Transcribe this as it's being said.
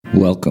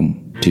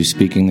Welcome to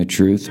Speaking the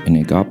Truth in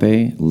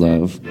Agape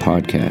Love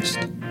Podcast.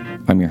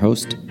 I'm your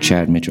host,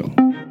 Chad Mitchell.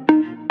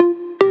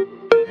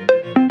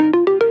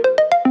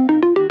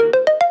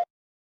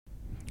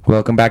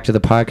 Welcome back to the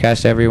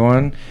podcast,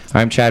 everyone.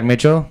 I'm Chad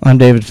Mitchell. I'm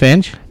David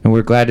Finch. And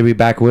we're glad to be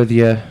back with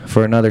you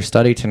for another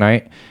study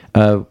tonight.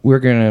 I believe we're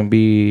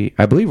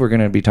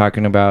going to be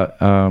talking about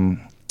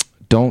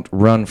don't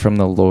run from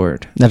the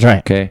Lord. That's right.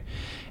 Okay.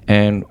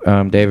 And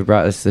David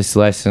brought us this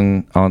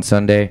lesson on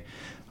Sunday.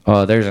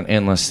 There's an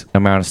endless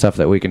amount of stuff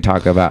that we can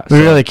talk about.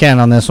 We really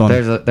can on this one.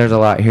 There's a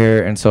lot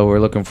here, and so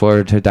we're looking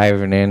forward to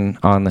diving in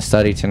on the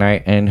study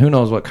tonight. And who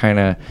knows what kind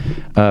of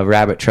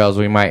rabbit trails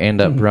we might end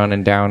up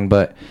running down,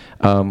 but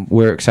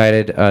we're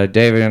excited.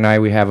 David and I,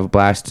 we have a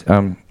blast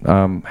having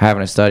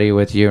a study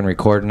with you and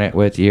recording it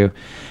with you,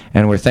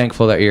 and we're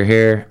thankful that you're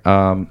here.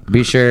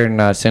 Be sure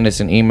and send us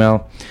an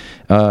email,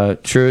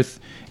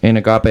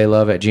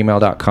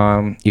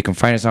 truthinagapelove@gmail.com. You can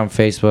find us on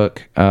Facebook.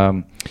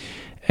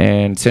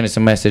 And send us a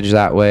message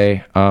that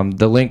way.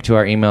 The link to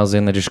our email is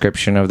in the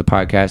description of the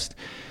podcast.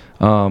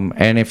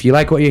 And if you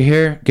like what you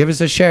hear, give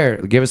us a share,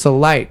 give us a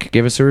like,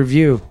 give us a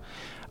review.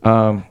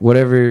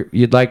 Whatever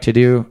you'd like to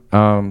do,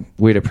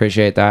 we'd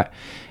appreciate that.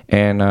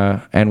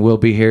 And we'll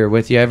be here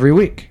with you every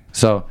week.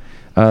 So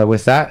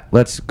with that,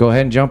 let's go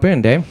ahead and jump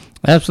in, Dave.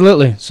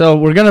 Absolutely. So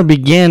we're going to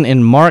begin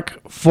in Mark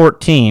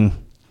 14,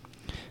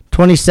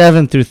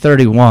 27 through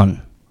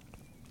 31.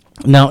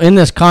 Now, in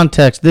this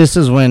context, this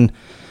is when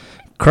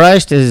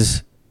Christ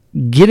is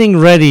getting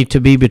ready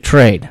to be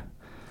betrayed,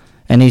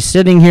 and he's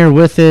sitting here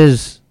with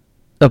his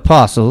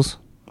apostles.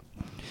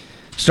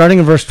 Starting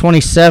in verse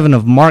 27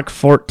 of Mark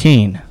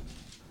 14, it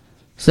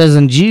says,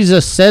 "And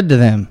Jesus said to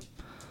them,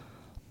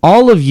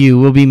 'All of you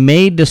will be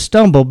made to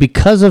stumble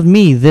because of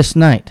me this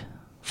night.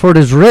 For it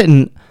is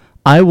written,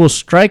 I will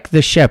strike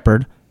the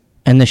shepherd,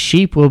 and the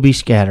sheep will be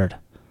scattered.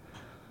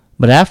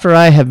 But after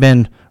I have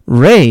been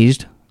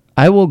raised,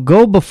 I will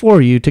go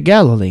before you to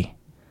Galilee.'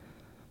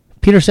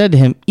 Peter said to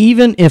him,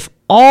 'Even if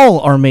all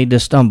are made to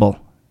stumble,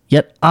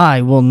 yet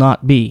I will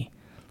not be.'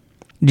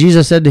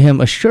 Jesus said to him,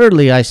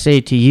 'Assuredly I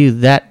say to you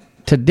that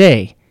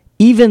today,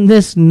 even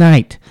this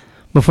night,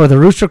 before the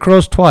rooster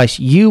crows twice,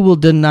 you will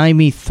deny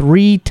me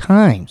 3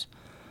 times.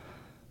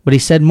 But he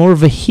said more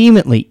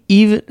vehemently,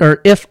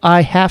 'If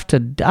I have to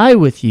die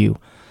with you,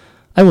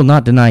 I will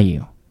not deny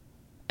you.'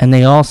 And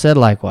they all said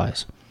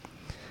likewise."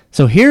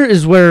 So here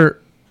is where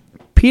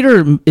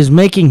Peter is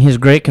making his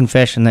great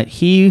confession that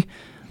he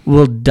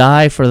will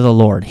die for the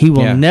Lord. He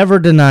will never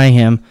deny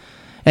him.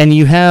 And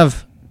you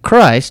have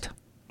Christ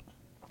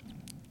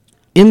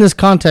in this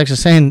context of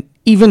saying,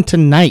 even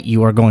tonight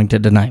you are going to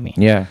deny me.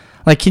 Yeah.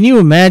 Like, can you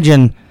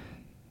imagine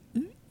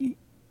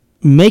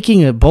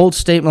making a bold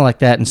statement like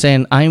that and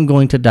saying, I am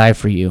going to die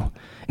for you?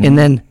 Mm-hmm. And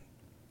then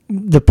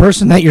the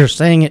person that you're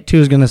saying it to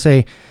is going to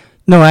say,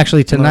 no,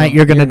 actually, tonight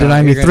you're going to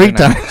deny me 3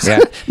 times. Yeah.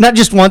 Not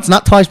just once,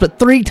 not twice, but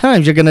 3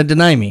 times you're going to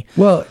deny me.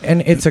 Well,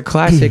 and it's a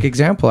classic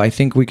example. I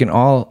think we can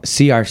all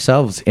see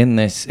ourselves in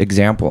this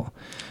example.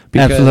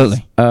 Because,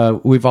 absolutely.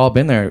 We've all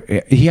been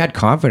there. He had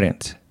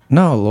confidence.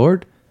 No,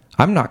 Lord,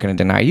 I'm not going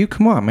to deny you.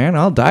 Come on, man.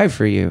 I'll die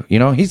for you. You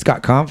know, he's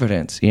got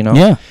confidence, you know?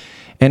 Yeah.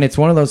 And it's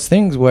one of those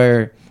things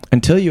where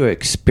until you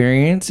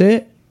experience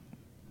it,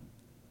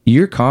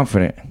 you're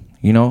confident,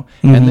 you know?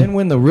 Mm-hmm. And then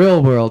when the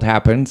real world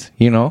happens,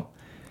 you know,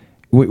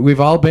 we've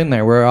all been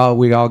there.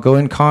 We all go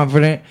in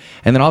confident,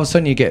 and then all of a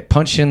sudden you get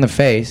punched in the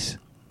face.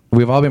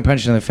 We've all been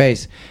punched in the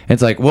face. And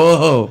it's like,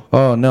 whoa,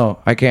 oh no,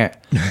 I can't.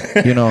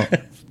 You know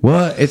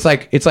what? It's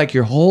like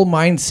your whole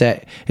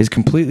mindset is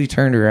completely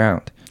turned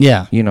around.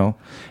 Yeah, you know.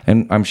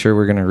 And I'm sure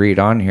we're gonna read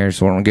on here,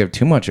 so I won't give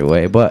too much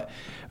away. But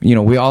you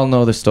know, we all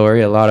know the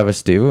story. A lot of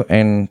us do,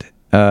 and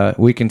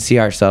we can see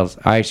ourselves.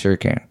 I sure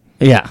can.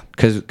 Yeah,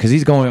 because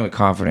he's going with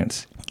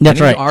confidence.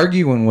 That's right.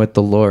 Arguing with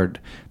the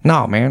Lord.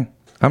 No, man.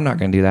 I'm not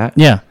going to do that.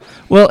 Yeah.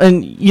 Well,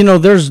 and, you know,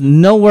 there's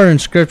nowhere in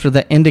Scripture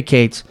that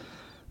indicates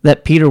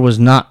that Peter was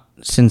not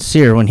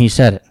sincere when he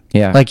said it.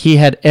 Yeah. Like, he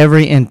had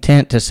every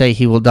intent to say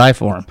he will die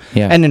for him.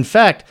 Yeah. And, in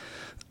fact,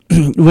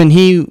 when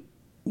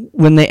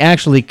they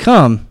actually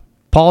come,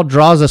 Paul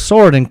draws a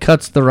sword and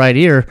cuts the right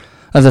ear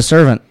of the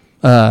servant,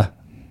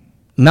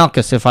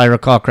 Malchus, if I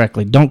recall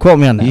correctly. Don't quote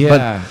me on that. Yeah.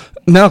 But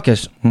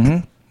Malchus.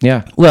 Mm-hmm.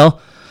 Yeah.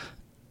 Well,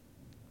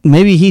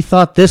 maybe he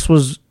thought this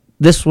was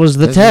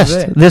the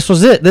test. This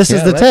was it. This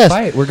is the test.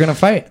 Fight. We're gonna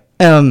fight.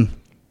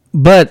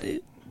 But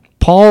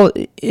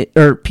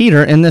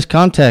Peter in this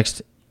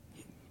context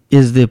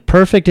is the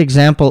perfect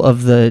example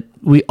of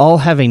we all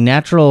have a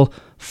natural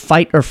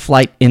fight or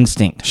flight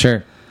instinct.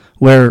 Sure.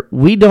 Where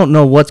we don't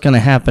know what's going to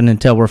happen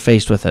until we're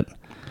faced with it.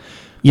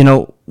 You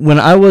know, when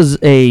I was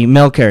a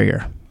mail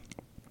carrier,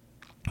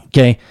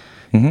 okay,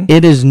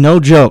 It is no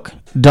joke.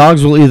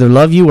 Dogs will either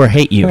love you or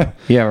hate you.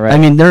 Yeah, right. I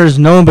mean, there is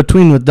no in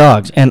between with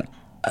dogs, and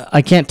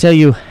I can't tell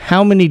you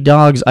how many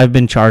dogs I've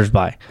been charged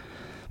by.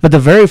 But the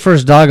very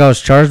first dog I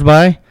was charged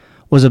by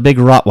was a big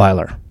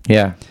Rottweiler.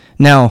 Yeah.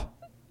 Now,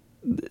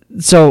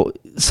 so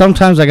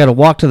sometimes I got to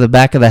walk to the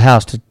back of the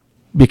house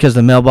because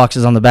the mailbox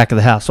is on the back of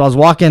the house. So I was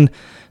walking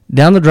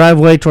down the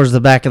driveway towards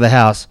the back of the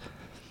house,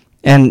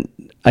 And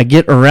I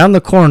get around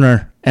the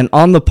corner, and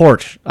on the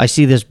porch, I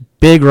see this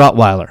big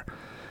Rottweiler.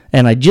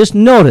 And I just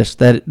noticed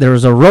that there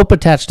was a rope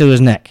attached to his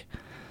neck.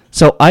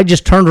 So I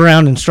just turned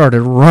around and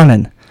started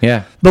running.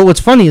 Yeah. But what's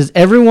funny is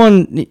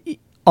everyone,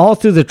 all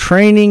through the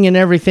training and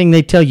everything,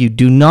 they tell you,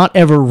 do not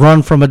ever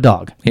run from a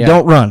dog. Yeah.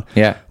 Don't run.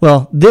 Yeah.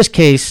 Well, this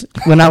case,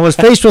 when I was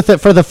faced with it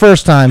for the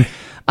first time,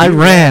 I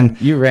ran.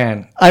 You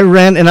ran. I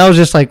ran, and I was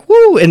just like,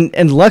 woo!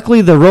 And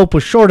luckily the rope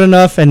was short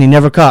enough, and he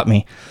never caught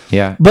me.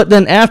 Yeah. But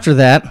then after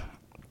that,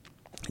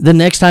 the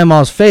next time I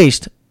was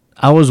faced,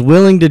 I was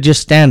willing to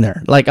just stand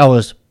there. Like, I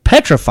was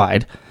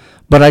petrified,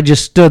 but I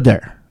just stood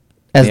there.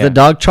 As Yeah. the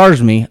dog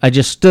charged me, I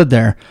just stood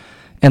there,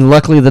 and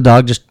luckily the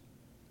dog just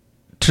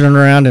turned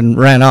around and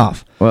ran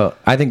off. Well,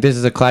 I think this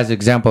is a classic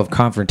example of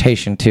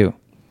confrontation too.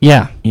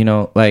 Yeah. You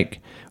know, like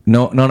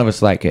none of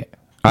us like it.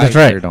 That's I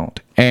right. sure don't.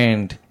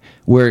 And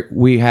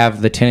we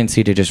have the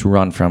tendency to just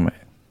run from it.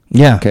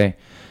 Yeah. Okay.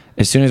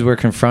 As soon as we're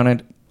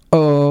confronted,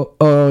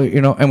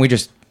 you know, and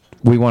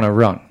we want to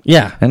run.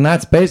 Yeah. And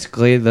that's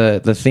basically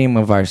the theme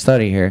of our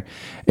study here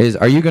is,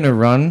 are you going to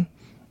run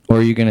or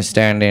are you going to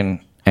stand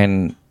in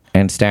and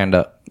stand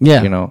up?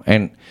 Yeah. You know,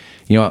 and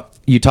you know,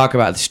 you talk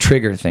about this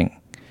trigger thing.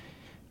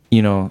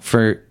 You know,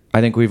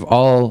 I think we've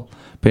all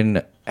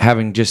been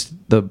having just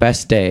the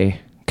best day.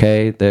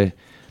 Okay.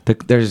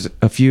 There's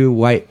a few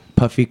white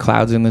puffy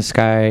clouds in the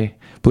sky,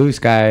 blue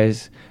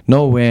skies,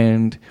 no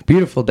wind,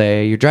 beautiful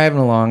day. You're driving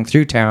along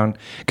through town,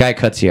 guy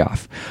cuts you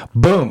off.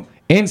 Boom.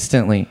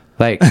 Instantly.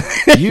 Like,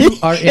 you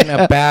are in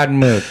a bad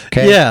mood.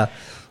 Okay. Yeah.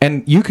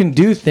 And you can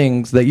do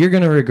things that you're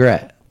going to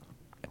regret,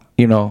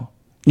 you know,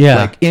 Yeah.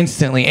 like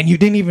instantly. And you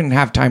didn't even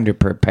have time to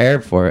prepare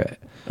for it.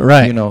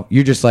 Right. You know,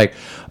 you're just like,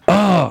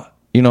 oh,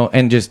 you know,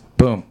 and just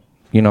boom,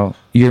 you know,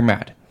 you're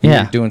mad.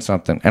 Yeah. You're doing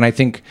something. And I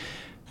think,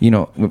 you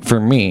know, for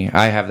me,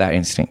 I have that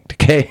instinct.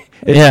 Okay.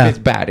 It's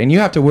bad. And you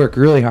have to work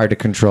really hard to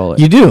control it.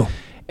 You do.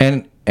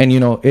 And you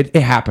know, it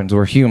happens.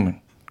 We're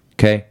human.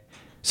 Okay.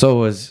 So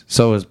was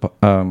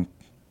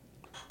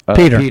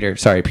Peter.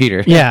 Sorry,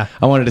 Peter. Yeah.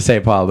 I wanted to say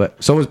Paul,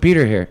 but so was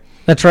Peter here.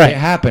 That's right. It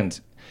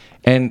happens.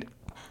 And,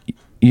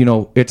 you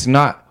know, it's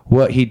not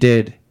what he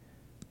did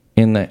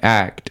in the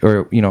act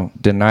or, you know,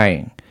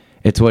 denying.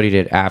 It's what he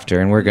did after.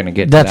 And we're going to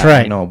get to That's that.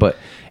 right. You know, but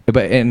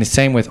and the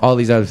same with all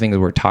these other things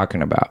we're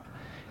talking about.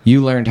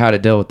 You learned how to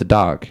deal with the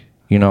dog,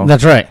 you know?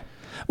 That's right.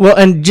 Well,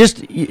 and just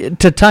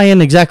to tie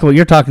in exactly what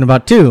you're talking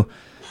about too,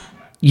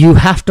 you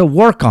have to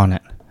work on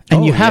it.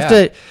 And you have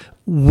to,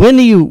 when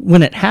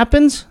it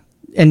happens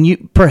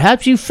and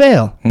perhaps you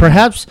fail,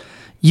 perhaps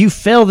you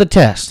fail the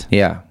test.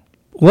 Yeah.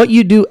 What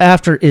you do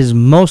after is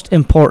most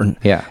important.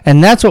 Yeah.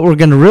 And that's what we're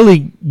going to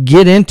really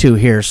get into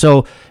here.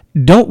 So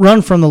don't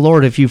run from the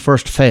Lord if you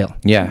first fail.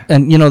 Yeah.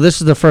 And, you know,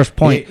 this is the first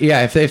point.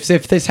 Yeah, if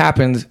this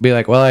happens, be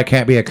like, well, I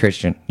can't be a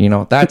Christian. You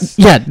know, that's...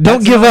 Yeah, don't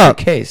that's give not up.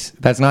 The case.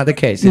 That's not the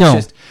case. It's No.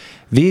 just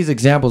these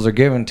examples are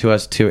given to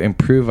us to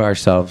improve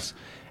ourselves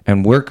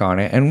and work on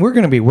it. And we're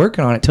going to be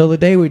working on it till the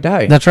day we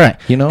die. That's right.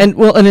 You know?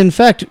 And in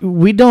fact,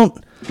 we don't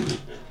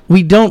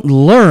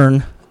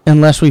learn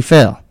unless we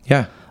fail.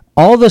 Yeah.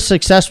 All the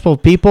successful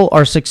people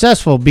are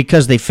successful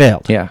because they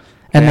failed. Yeah.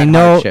 And had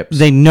hardships.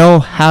 they know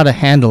how to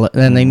handle it,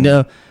 and they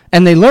know,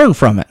 and they learn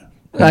from it.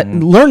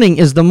 Learning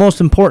is the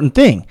most important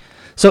thing.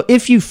 So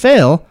if you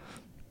fail,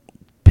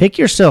 pick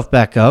yourself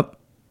back up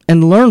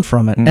and learn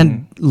from it,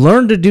 and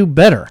learn to do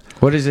better.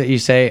 What is it you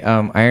say?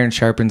 Iron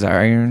sharpens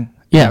iron? Is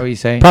Yeah. that what you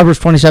say? Proverbs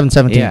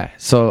 27:17. Yeah.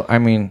 So, I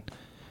mean,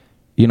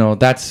 you know,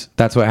 that's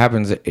what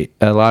happens.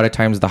 A lot of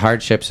times the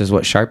hardships is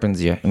what sharpens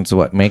you. And it's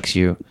what makes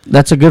you,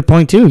 That's a good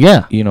point too.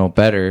 Yeah. you know,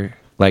 better.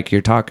 Like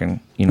you're talking,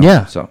 you know.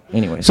 Yeah. So,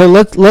 anyways. So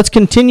let's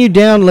continue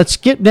down. Let's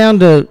skip down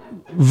to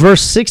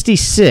verse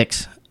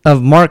 66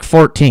 of Mark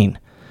 14.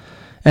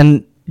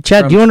 And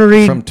Chad, do you want to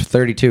read? From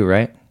 32,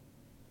 right?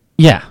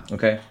 Yeah.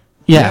 Okay.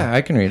 Yeah.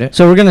 I can read it.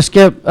 So we're going to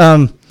skip,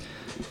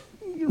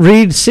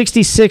 read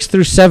 66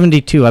 through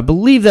 72. I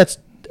believe that's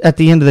at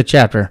the end of the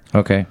chapter.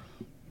 Okay.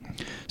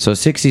 So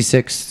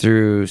 66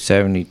 through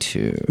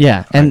 72.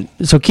 Yeah. And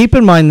so keep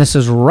in mind, this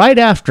is right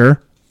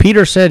after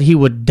Peter said he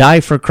would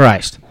die for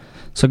Christ.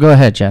 So go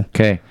ahead, Chad.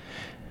 Okay.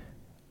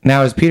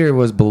 Now, as Peter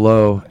was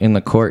below in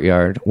the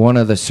courtyard, one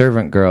of the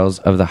servant girls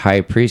of the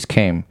high priest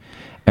came,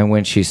 and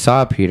when she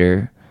saw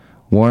Peter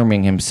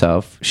warming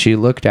himself, she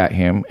looked at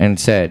him and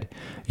said,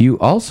 "You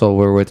also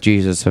were with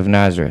Jesus of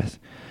Nazareth."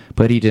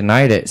 But he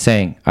denied it,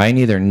 saying, "I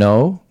neither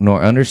know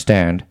nor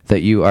understand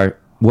that you are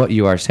what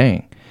you are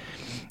saying."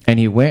 And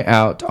he went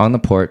out on the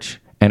porch,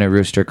 and a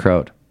rooster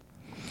crowed.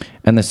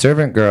 And the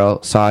servant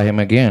girl saw him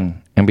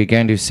again, and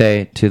began to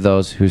say to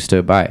those who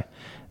stood by,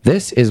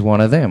 "This is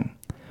one of them."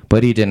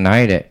 But he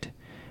denied it.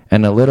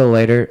 And a little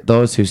later,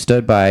 those who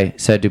stood by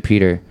said to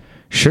Peter,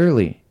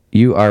 "Surely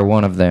you are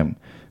one of them,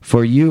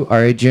 for you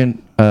are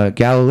a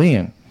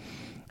Galilean,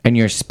 and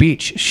your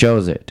speech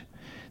shows it."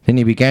 Then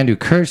he began to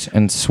curse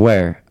and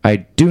swear,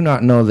 "I do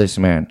not know this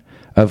man,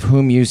 of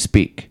whom you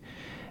speak."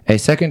 A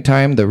second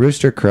time the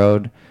rooster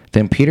crowed.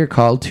 Then Peter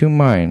called to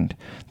mind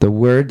the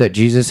word that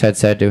Jesus had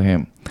said to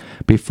him,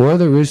 "Before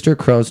the rooster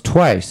crows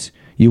twice,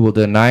 you will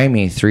deny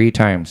me 3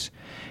 times.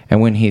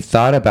 And when he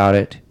thought about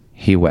it,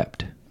 he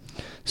wept.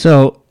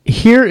 So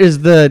here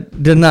is the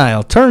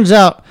denial. Turns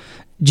out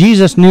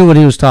Jesus knew what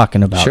he was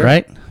talking about, Sure.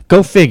 right?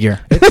 Go figure.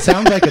 It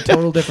sounds like a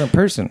total different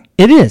person.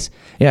 It is.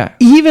 Yeah.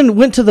 He even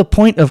went to the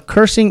point of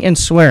cursing and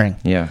swearing.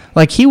 Yeah.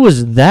 Like he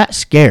was that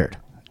scared,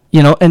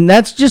 and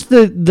that's just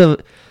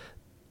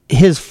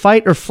his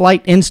fight or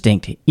flight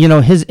instinct.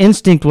 His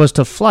instinct was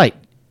to flight.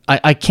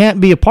 I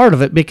can't be a part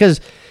of it because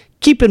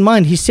keep in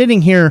mind, he's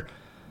sitting here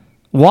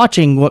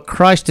watching what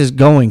Christ is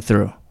going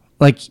through.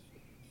 Like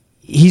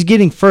he's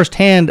getting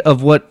firsthand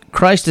of what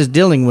Christ is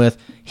dealing with.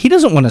 He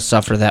doesn't want to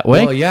suffer that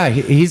way. Well, yeah,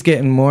 he's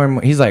getting more and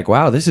more. He's like,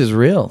 wow, this is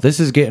real. This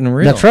is getting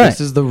real. That's right. This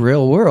is the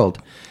real world.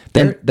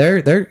 They're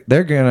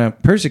gonna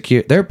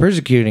persecute. They're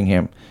persecuting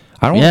him.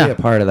 I don't want to be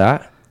a part of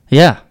that.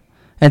 Yeah.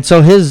 And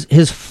so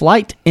his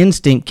flight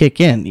instinct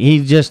kick in.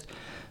 He just,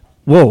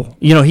 whoa,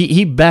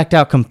 he backed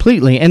out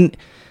completely. And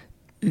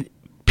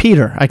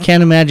Peter, I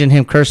can't imagine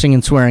him cursing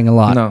and swearing a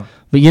lot. No.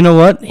 But you know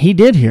what? He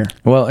did here.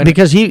 Well,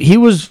 because he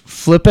was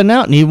flipping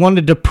out and he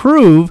wanted to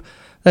prove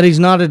that he's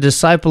not a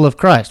disciple of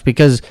Christ.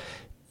 Because,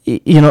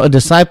 a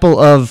disciple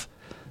of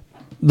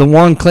the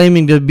one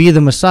claiming to be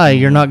the Messiah,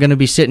 you're not going to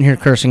be sitting here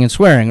cursing and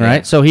swearing, right?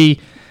 Yeah. So he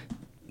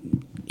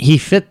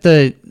fit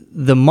the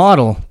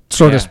model,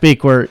 so to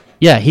speak, where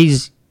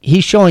he's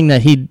showing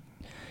that he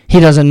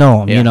doesn't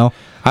know him,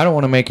 I don't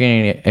want to make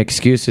any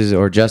excuses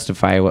or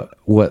justify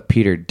what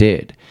Peter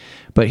did,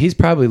 but he's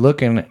probably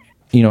looking.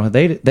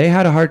 They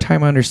had a hard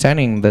time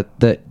understanding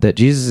that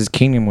Jesus'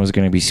 kingdom was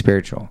going to be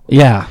spiritual.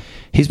 Yeah,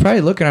 he's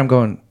probably looking at him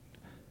going,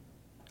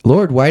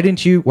 Lord, why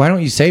don't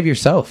you save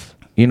yourself?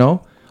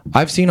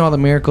 I've seen all the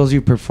miracles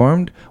you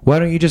performed. Why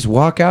don't you just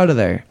walk out of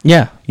there?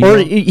 Yeah.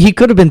 He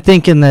could have been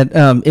thinking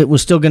that it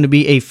was still going to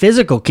be a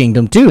physical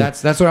kingdom too.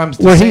 That's what I'm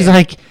saying. Where he's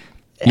like,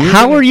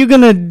 how are you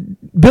going to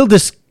build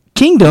this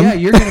kingdom? Yeah,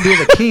 you're going to be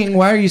the king.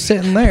 Why are you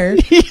sitting there?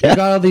 You got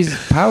all these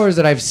powers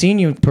that I've seen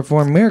you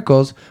perform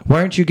miracles.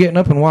 Why aren't you getting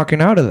up and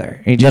walking out of there?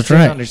 And he just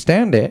doesn't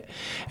understand it.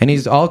 And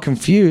he's all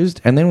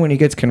confused. And then when he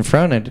gets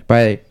confronted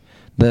by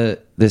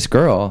this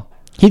girl,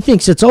 he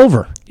thinks it's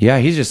over. Yeah,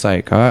 he's just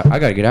like, I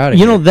got to get out of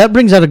here. That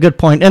brings out a good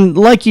point. And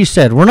like you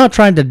said, we're not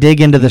trying to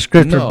dig into the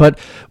scripture, but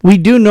we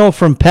do know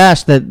from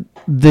past that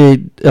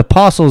the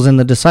apostles and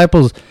the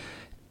disciples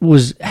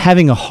was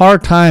having a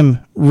hard time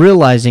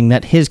realizing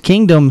that his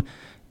kingdom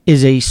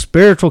is a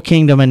spiritual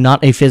kingdom and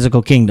not a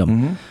physical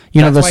kingdom.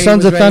 Mm-hmm. The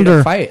Sons of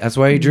Thunder. That's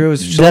why he drew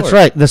his sword. That's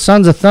right. The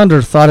Sons of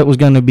Thunder thought it was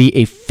going to be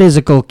a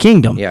physical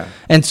kingdom. Yeah.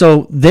 And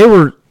so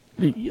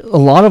a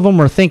lot of them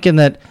were thinking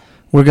that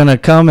we're going to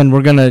come and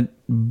we're going to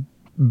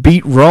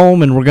beat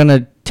Rome and we're going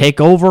to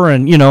take over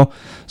and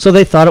so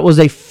they thought it was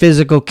a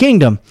physical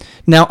kingdom.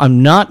 Now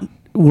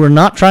we're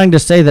not trying to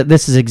say that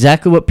this is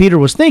exactly what Peter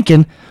was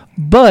thinking,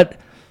 but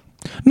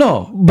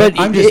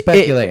I'm just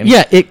speculating.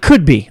 It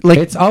could be. Like,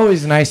 it's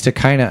always nice to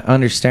kind of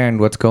understand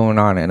what's going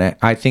on, and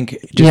I think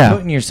just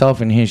putting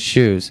yourself in his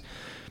shoes,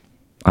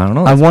 I don't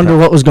know. I wonder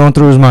what was going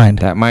through his mind.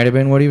 That might have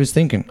been what he was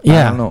thinking.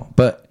 Yeah. I don't know.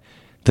 But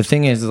the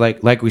thing is,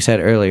 like we said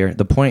earlier,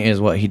 the point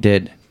is what he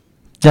did.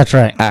 That's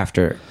right.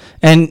 After.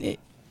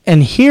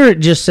 And here it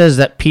just says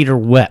that Peter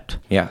wept.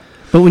 Yeah.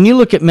 But when you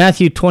look at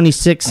Matthew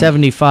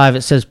 26:75,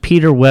 it says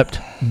Peter wept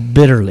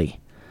bitterly.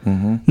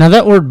 Mm-hmm. Now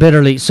that word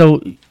bitterly,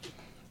 so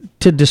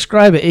to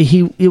describe it,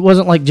 it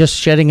wasn't like just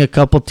shedding a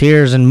couple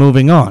tears and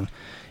moving on.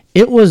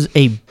 It was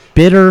a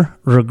bitter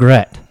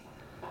regret.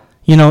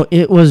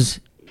 It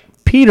was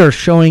Peter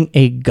showing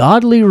a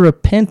godly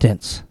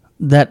repentance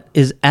that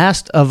is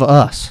asked of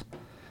us.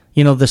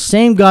 The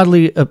same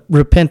godly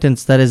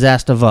repentance that is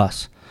asked of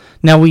us.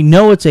 Now, we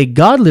know it's a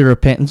godly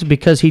repentance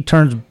because he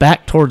turns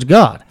back towards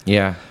God.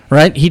 Yeah.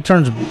 Right? He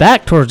turns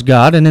back towards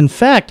God. And in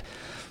fact,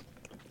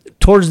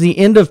 towards the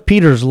end of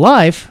Peter's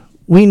life,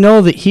 we know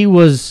that he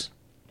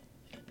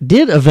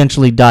did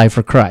eventually die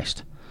for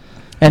Christ.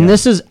 And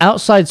this is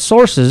outside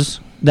sources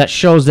that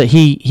shows that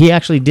he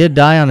actually did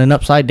die on an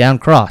upside down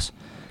cross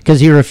because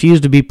he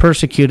refused to be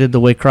persecuted the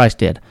way Christ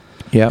did.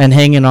 Yeah. And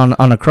hanging on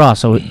a cross.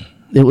 So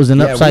it was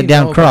an upside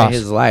down cross. By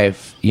his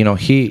life, he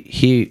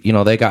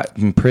they got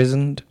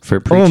imprisoned for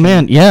preaching. Oh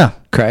man, yeah.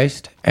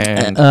 Christ,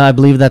 and I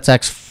believe that's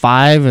Acts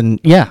 5, and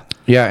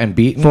and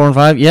beaten 4 and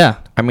 5, yeah.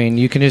 I mean,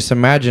 you can just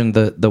imagine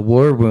the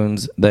war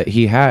wounds that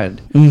he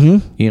had.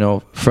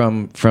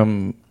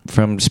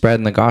 From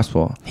spreading the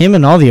gospel. Him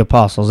and all the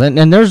apostles,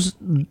 and there's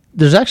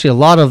actually a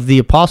lot of the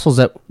apostles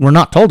that we're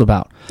not told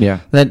about.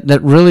 Yeah,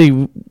 that really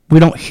we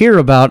don't hear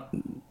about.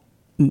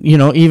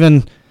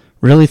 Even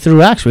really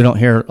through Acts, we don't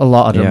hear a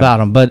lot about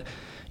them. But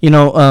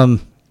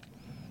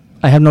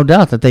I have no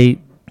doubt that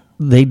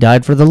they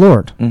died for the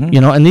Lord.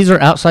 Mm-hmm. And these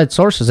are outside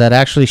sources that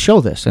actually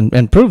show this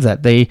and prove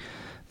that they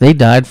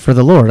died for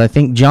the Lord. I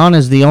think John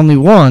is the only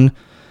one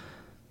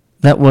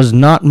that was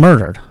not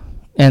murdered,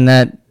 and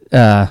that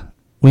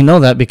we know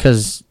that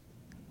because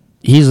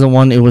he's the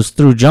one. It was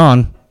through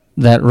John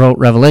that wrote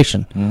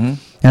Revelation,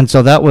 and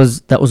so that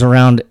was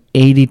around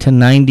 80 to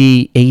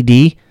 90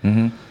 A.D.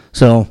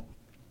 So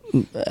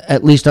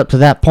at least up to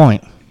that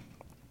point.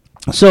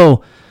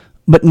 So,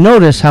 But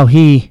notice how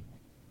he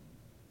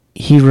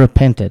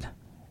repented.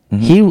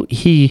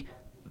 He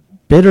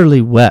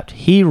bitterly wept.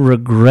 He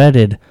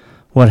regretted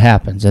what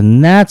happens,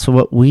 and that's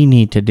what we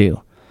need to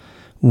do.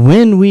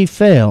 When we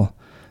fail,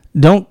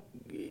 don't,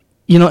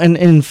 and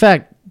in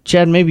fact,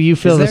 Chad, maybe you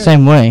feel the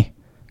same way.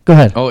 Go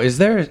ahead. Oh, is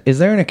there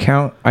an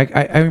account?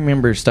 I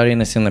remember studying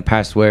this in the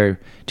past where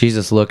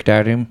Jesus looked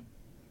at him.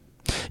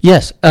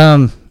 Yes.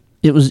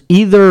 It was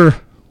either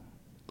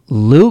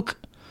Luke.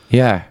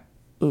 Yeah.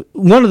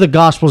 One of the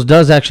Gospels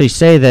does actually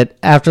say that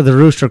after the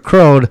rooster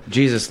crowed,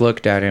 Jesus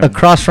looked at him.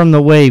 Across from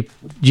the way,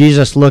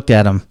 Jesus looked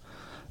at him.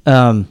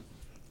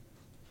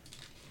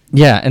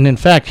 Yeah, and in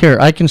fact, here,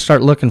 I can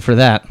start looking for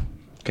that.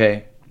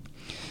 Okay.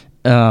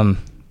 Well,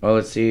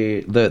 let's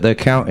see. The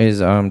account is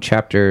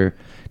chapter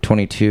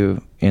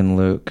 22 in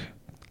Luke.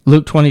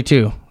 Luke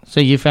 22. So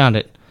you found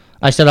it.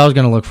 I said I was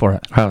going to look for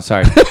it. Oh,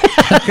 sorry.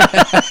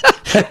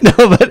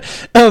 No, but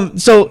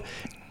so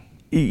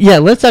yeah,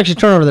 let's actually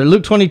turn over there.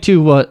 Luke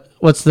 22.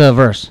 What's the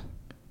verse?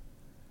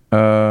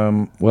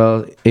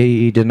 Well,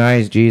 he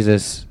denies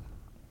Jesus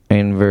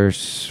in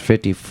verse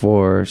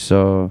 54.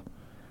 So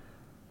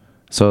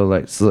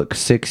let's look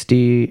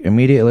 60.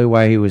 Immediately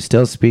while he was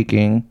still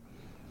speaking,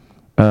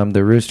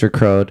 the rooster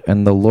crowed,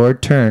 and the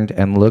Lord turned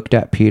and looked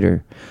at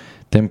Peter.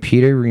 Then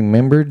Peter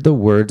remembered the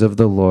words of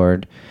the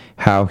Lord,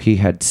 how he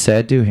had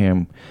said to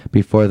him,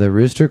 "Before the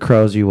rooster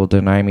crows, you will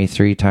deny me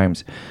 3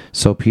 times."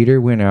 So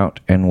Peter went out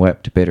and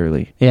wept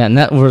bitterly. Yeah, and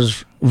that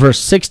was verse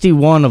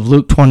 61 of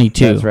Luke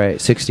 22. That's right,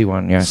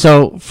 61, yeah.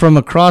 So from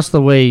across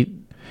the way,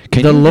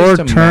 the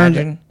Lord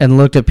turned and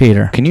looked at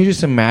Peter. Can you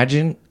just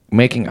imagine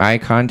making eye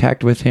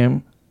contact with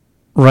him?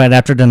 Right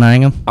after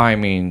denying him? I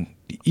mean,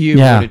 you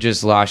would have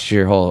just lost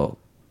your whole,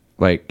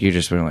 you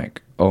just been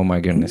like, oh my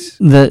goodness.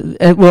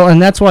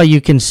 And that's why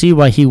you can see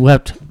why he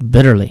wept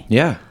bitterly.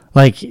 Yeah.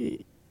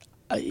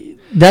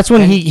 That's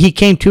when he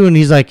came to and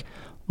he's like,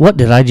 what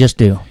did I just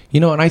do?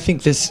 And I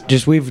think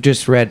we've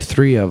just read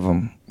 3 of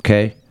them,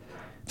 okay?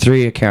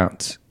 3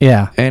 accounts.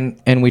 Yeah.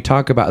 And we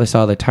talk about this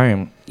all the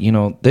time.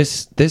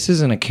 This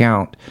is an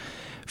account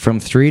from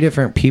 3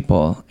 different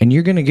people, and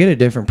you're going to get a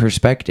different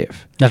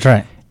perspective. That's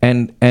right.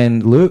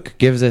 And Luke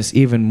gives us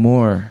even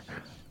more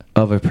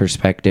of a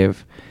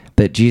perspective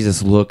that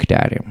Jesus looked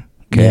at him.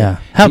 Okay? Yeah.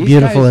 How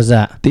beautiful is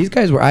that? These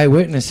guys were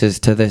eyewitnesses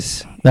to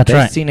this. That's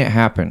right. They've seen it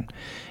happen.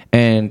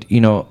 And,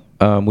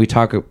 we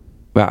talk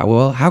about,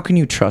 well, how can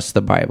you trust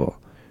the Bible?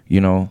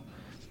 How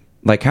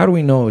do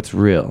we know it's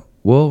real?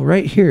 Well,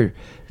 right here,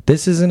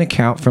 this is an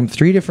account from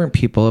 3 different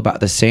people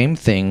about the same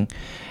thing,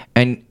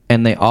 and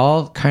they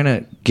all kind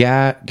of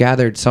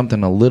gathered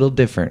something a little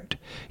different.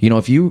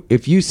 If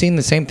you've seen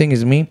the same thing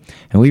as me,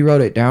 and we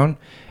wrote it down,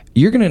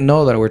 you're going to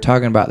know that we're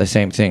talking about the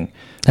same thing.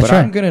 That's but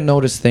right. I'm going to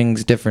notice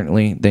things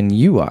differently than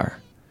you are.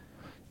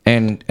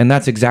 And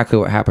that's exactly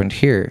what happened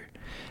here.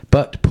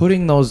 But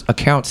putting those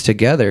accounts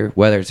together,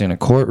 whether it's in a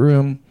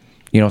courtroom,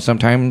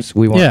 sometimes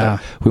we want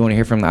to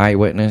hear from the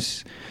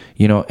eyewitness,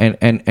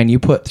 and you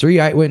put 3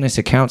 eyewitness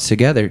accounts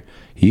together,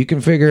 you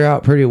can figure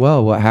out pretty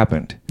well what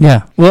happened.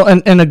 Yeah. Well,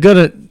 and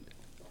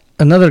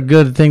another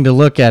good thing to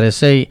look at is,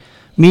 say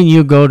me and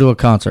you go to a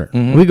concert.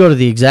 Mm-hmm. We go to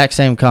the exact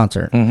same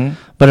concert. Mm-hmm.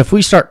 But if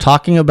we start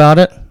talking about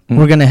it,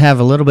 we're going to have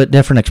a little bit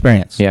different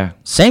experience. Yeah.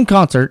 Same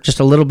concert,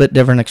 just a little bit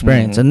different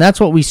experience. And that's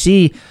what we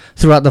see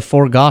throughout the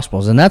 4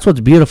 Gospels. And that's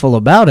what's beautiful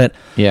about it.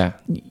 Yeah.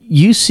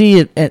 You see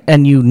it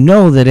and you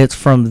know that it's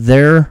from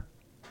their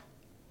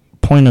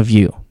point of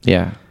view.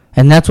 Yeah.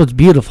 And that's what's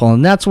beautiful.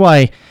 And that's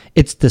why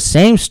it's the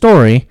same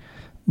story,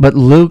 but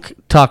Luke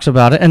talks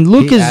about it. And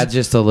Luke adds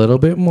just a little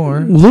bit more.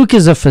 Luke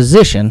is a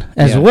physician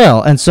as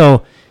well. And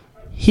so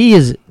he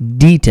is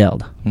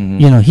detailed.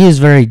 Mm-hmm. He is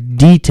very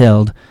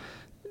detailed,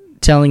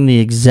 telling the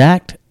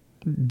exact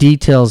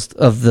details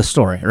of the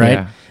story, right?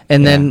 Yeah.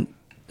 And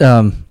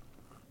then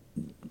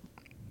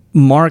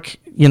Mark,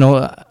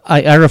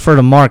 I refer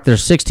to Mark.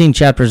 There's 16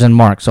 chapters in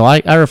Mark, so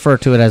I refer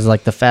to it as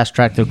like the fast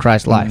track through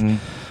Christ's life,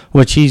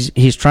 which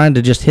he's trying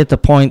to just hit the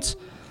points.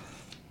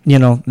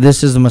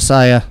 This is the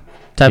Messiah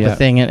type of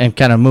thing, and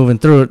kind of moving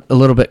through it a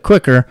little bit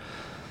quicker.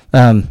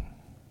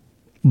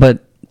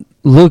 But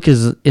Luke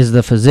is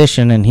the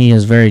physician, and he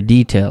is very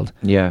detailed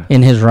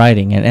in his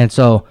writing, and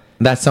so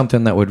that's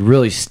something that would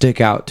really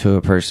stick out to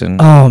a person.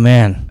 Oh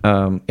man!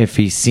 If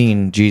he's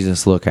seen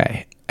Jesus look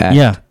at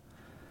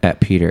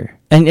Peter,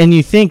 and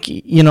you think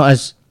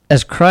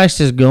as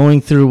Christ is going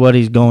through what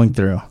he's going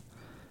through,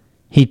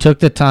 he took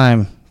the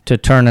time to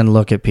turn and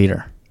look at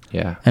Peter,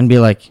 and be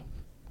like,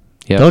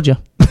 "Told you."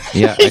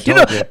 Yeah, I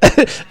told you.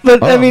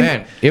 But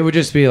man, it would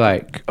just be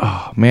like,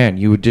 oh man,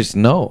 you would just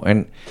know,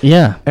 and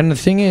the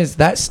thing is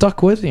that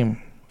stuck with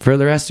him for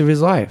the rest of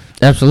his life.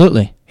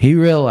 Absolutely. He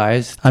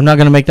realized, I'm not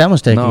going to make that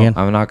mistake again.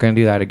 I'm not going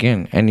to do that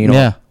again. And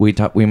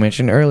we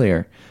mentioned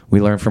earlier, we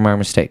learn from our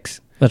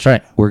mistakes. That's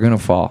right. We're going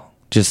to fall,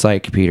 just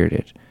like Peter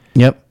did.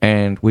 Yep.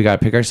 And we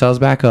got to pick ourselves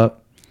back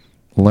up,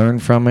 learn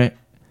from it,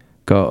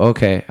 go,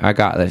 okay, I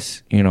got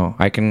this. I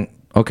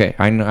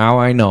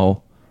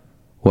know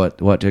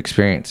what to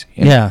experience.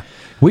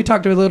 We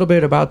talked a little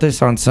bit about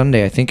this on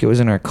Sunday. I think it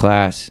was in our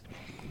class.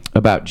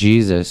 about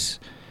Jesus,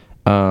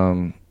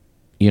 we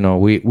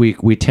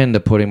tend to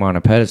put him on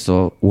a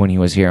pedestal when he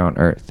was here on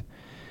earth.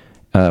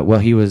 Well,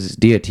 he was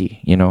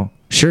deity,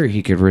 Sure,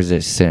 he could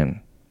resist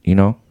sin,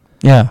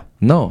 Yeah.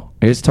 No,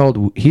 it's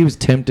told he was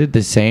tempted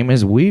the same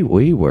as we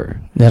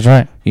were. That's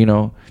right.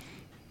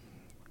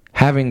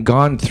 Having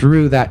gone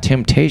through that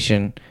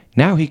temptation,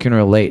 now he can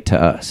relate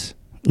to us.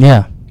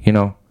 Yeah.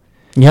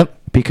 Yep.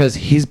 Because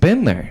he's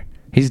been there.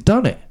 He's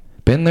done it.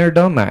 Been there,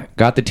 done that.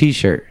 Got the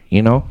T-shirt,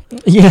 Yeah.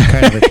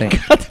 kind of a thing.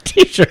 Got the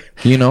T-shirt.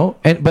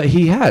 But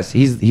he has.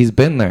 He's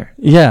been there.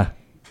 Yeah.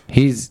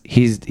 He's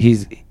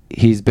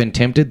been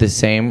tempted the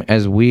same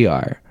as we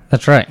are.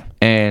 That's right.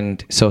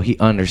 And so he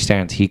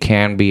understands. He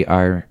can be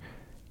our,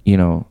 he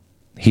can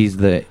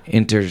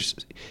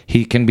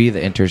be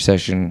the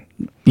intercession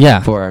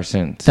for our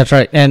sins. That's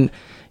right. And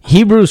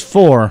Hebrews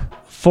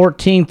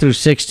 4:14 through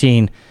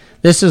 16,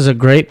 this is a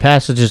great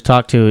passage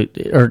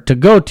to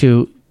go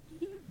to,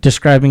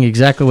 describing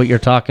exactly what you're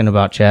talking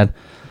about, Chad.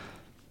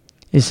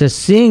 It says,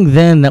 "Seeing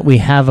then that we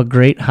have a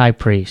great high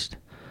priest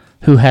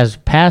who has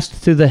passed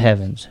through the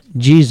heavens,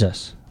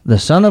 Jesus, the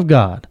Son of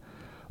God,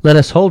 let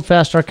us hold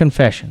fast our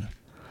confession.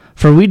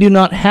 For we do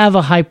not have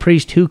a high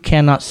priest who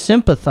cannot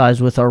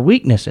sympathize with our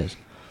weaknesses,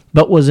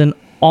 but was in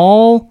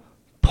all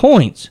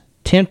points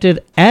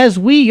tempted as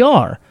we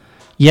are,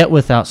 yet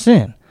without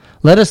sin.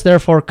 Let us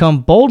therefore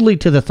come boldly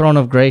to the throne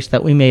of grace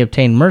that we may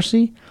obtain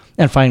mercy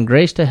and find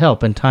grace to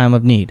help in time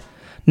of need."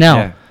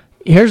 Now,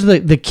 here's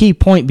the key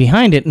point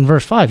behind it in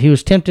verse 5. He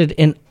was tempted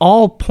in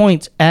all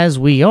points as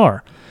we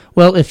are.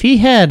 Well, if he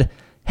had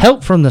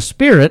help from the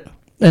Spirit,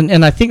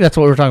 and I think that's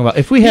what we're talking about.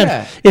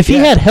 If he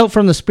had help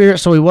from the Spirit,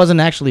 so he wasn't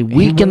actually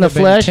weak in the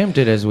flesh,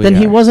 tempted as we then are.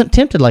 he wasn't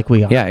tempted like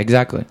we are. Yeah,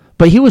 exactly.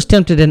 But he was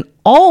tempted in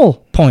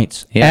all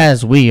points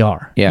as we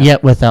are,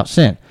 yet without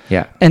sin.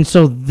 Yeah. And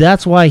so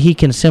that's why he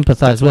can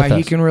sympathize with us. That's why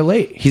he can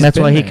relate. That's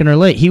why he can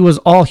relate. He was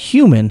all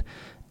human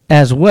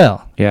as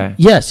well. Yeah.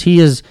 Yes, he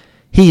is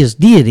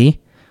deity,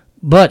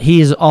 but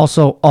he is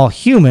also all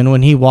human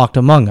when he walked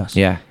among us.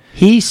 Yeah.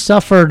 He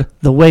suffered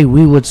the way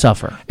we would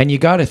suffer. And you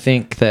got to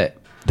think that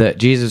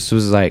Jesus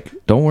was like,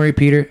 "Don't worry,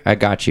 Peter, I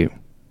got you."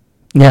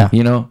 Yeah.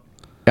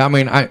 I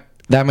mean,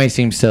 that may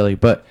seem silly,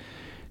 but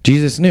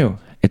Jesus knew.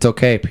 It's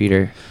okay,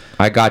 Peter.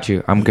 I got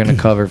you. I'm going to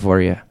cover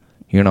for you,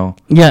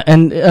 Yeah,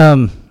 and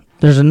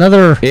there's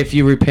another... If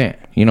you repent,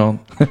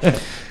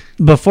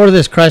 Before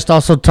this, Christ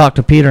also talked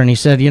to Peter, and he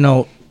said,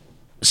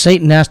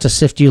 Satan has to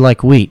sift you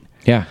like wheat.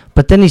 Yeah.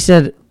 But then he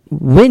said,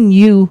 when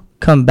you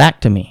come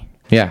back to me.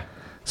 Yeah.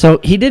 So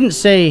he didn't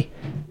say,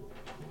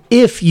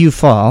 if you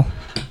fall,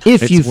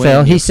 if you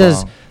fail. He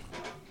says,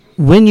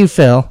 when you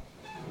fail,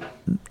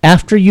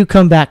 after you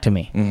come back to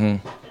me.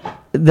 Mm-hmm.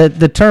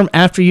 The term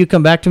after you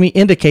come back to me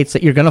indicates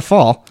that you're going to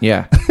fall.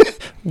 Yeah.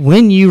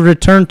 When you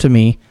return to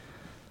me,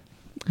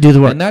 do the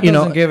work. And that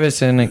doesn't give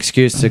us an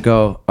excuse to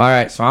go, all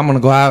right, so I'm going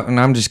to go out and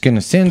I'm just going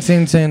to sin.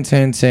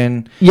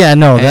 Yeah,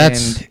 no,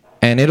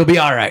 and it'll be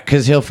all right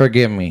because he'll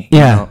forgive me.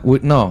 Yeah.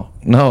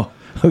 No.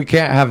 We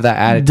can't have that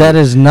attitude. That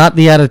is not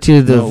the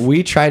attitude.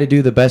 We try to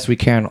do the best we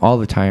can all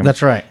the time.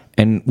 That's right.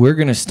 And we're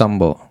going to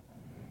stumble.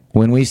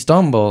 When we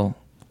stumble,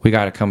 we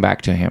got to come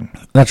back to him.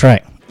 That's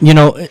right.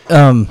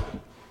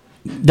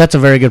 That's a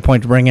very good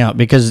point to bring out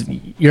because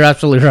you're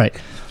absolutely right.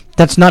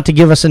 That's not to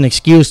give us an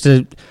excuse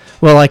to,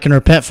 I can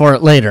repent for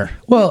it later.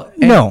 Well,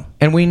 no.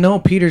 And we know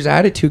Peter's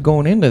attitude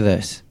going into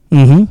this.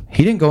 Mm-hmm.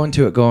 He didn't go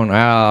into it going,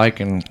 I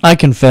can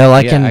fail.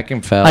 I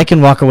can fail. I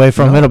can walk away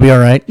from it. It'll be all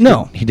right.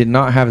 No. He did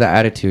not have that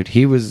attitude.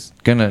 He was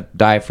going to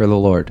die for the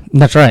Lord.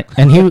 That's right.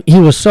 And he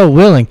was so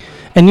willing.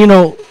 And,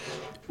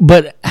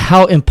 but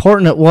how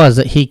important it was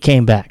that he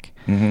came back.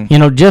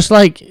 Mm-hmm. Just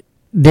like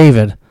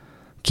David,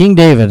 King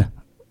David,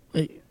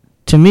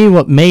 to me,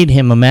 what made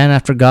him a man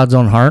after God's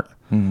own heart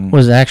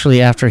was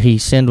actually after he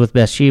sinned with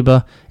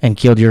Bathsheba and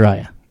killed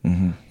Uriah.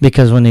 Mm-hmm.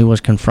 Because when he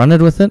was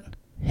confronted with it,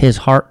 his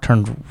heart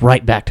turned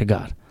right back to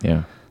God.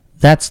 Yeah.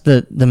 That's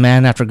the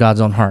man after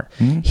God's own heart.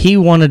 Mm-hmm. He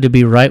wanted to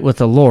be right with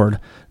the Lord.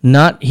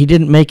 He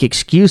didn't make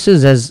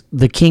excuses as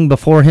the king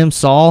before him,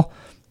 Saul.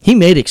 He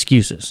made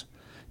excuses.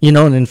 And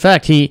in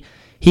fact, he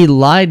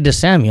lied to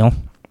Samuel.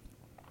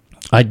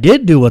 I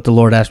did do what the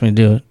Lord asked me to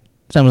do.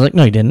 Samuel's like,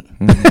 no, you didn't.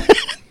 Mm-hmm.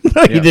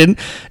 No, you didn't.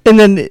 And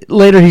then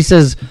later he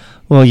says,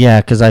 well,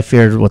 yeah, because I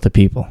feared the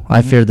people.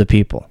 I feared the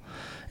people.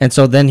 And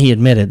so then he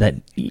admitted that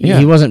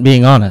he wasn't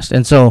being honest.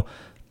 And so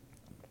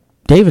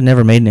David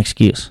never made an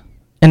excuse.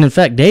 And in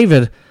fact,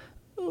 David,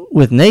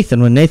 with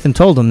Nathan, when Nathan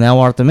told him, thou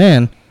art the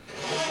man,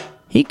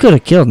 he could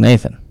have killed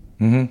Nathan.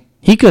 Mm-hmm.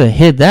 He could have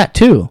hid that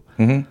too.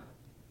 Mm-hmm.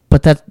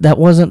 But that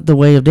wasn't the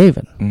way of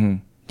David. Mm-hmm.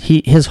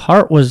 His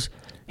heart was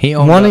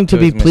wanting to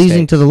be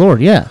pleasing to the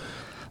Lord. Yeah.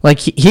 Like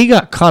he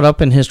got caught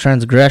up in his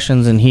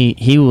transgressions and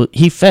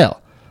he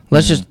fell.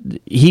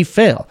 He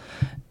fell.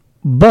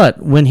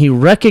 But when he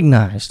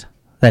recognized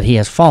that he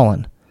has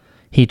fallen,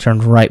 he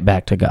turned right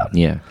back to God.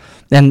 Yeah.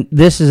 And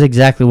this is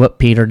exactly what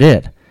Peter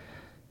did.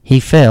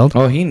 He failed.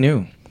 Oh, he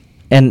knew.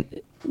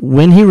 And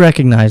when he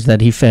recognized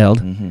that he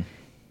failed,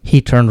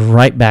 he turned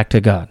right back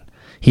to God.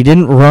 He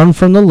didn't run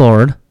from the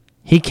Lord.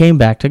 He came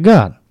back to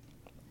God.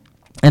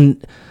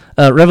 And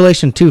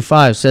Revelation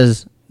 2:5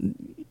 says,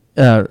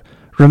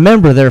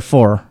 remember,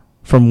 therefore,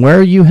 from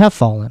where you have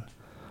fallen,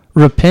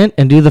 repent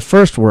and do the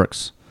first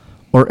works,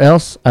 or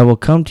else I will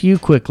come to you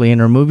quickly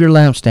and remove your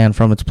lampstand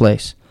from its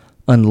place,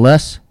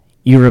 unless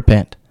you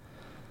repent.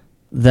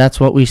 That's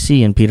what we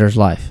see in Peter's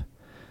life.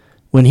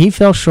 When he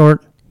fell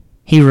short,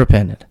 he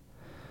repented.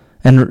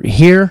 And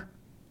here,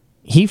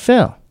 he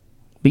fell.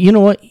 But you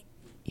know what?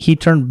 He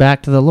turned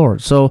back to the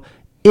Lord. So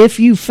if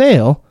you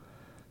fail,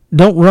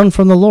 don't run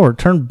from the Lord.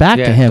 Turn back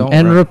to him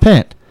and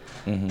repent.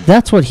 Mm-hmm.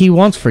 That's what he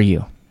wants for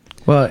you.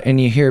 Well,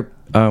 and you hear,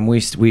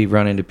 we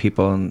run into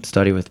people and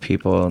study with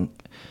people,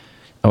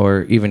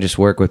 or even just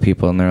work with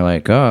people, and they're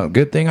like, oh,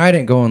 good thing I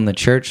didn't go in the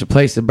church. The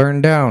place that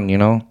burned down, you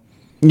know?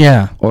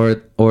 Yeah.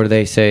 Or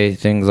they say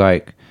things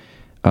like,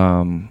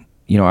 I've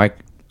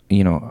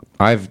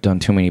done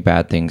too many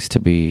bad things to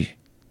be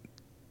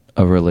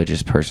a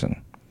religious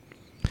person,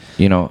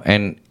 you know,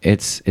 and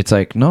it's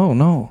like,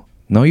 no,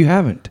 you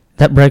haven't.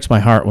 That breaks my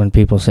heart when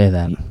people say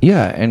that.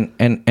 Yeah.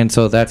 And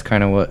so that's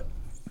kind of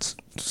what's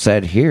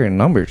said here in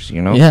Numbers,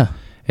 you know? Yeah.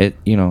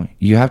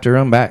 You have to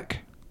run back.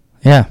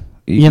 Yeah.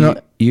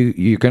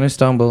 You're going to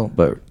stumble,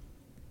 but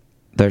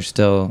there's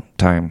still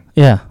time.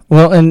 Yeah.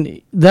 Well,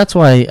 and that's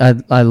why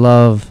I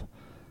love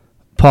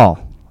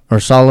Paul, or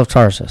Saul of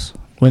Tarsus.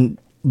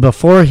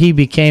 Before he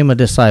became a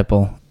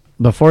disciple,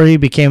 before he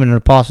became an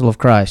apostle of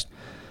Christ,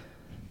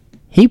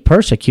 he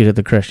persecuted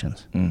the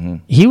Christians. Mm-hmm.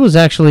 He was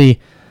actually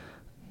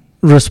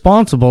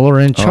responsible or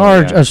in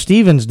charge of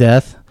Stephen's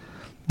death,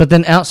 but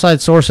then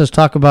outside sources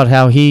talk about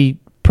how he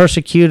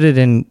persecuted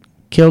and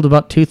killed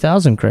about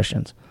 2,000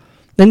 Christians.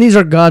 And these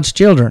are God's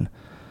children.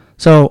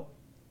 So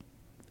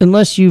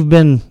unless you've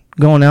been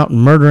going out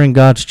and murdering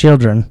God's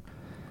children,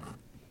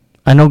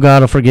 I know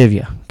God will forgive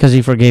you, because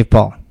he forgave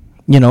Paul.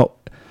 You know,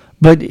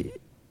 but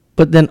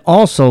then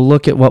also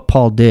look at what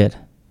Paul did.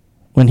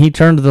 When he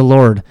turned to the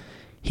Lord,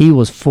 he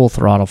was full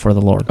throttle for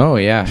the Lord. Oh,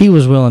 yeah. He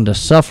was willing to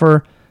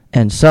suffer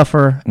and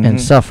suffer and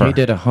suffer. He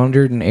did a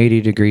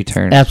 180-degree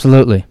turn.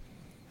 Absolutely.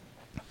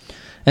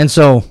 And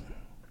so,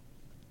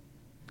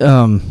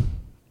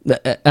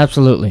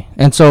 absolutely.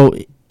 And so,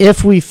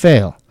 if we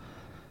fail,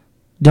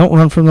 don't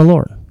run from the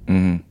Lord.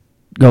 Mm-hmm.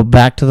 Go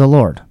back to the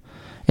Lord.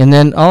 And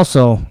then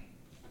also,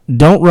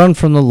 don't run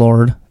from the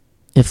Lord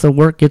if the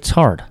work gets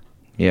hard.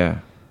 Yeah.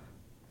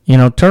 You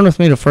know, turn with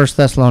me to 1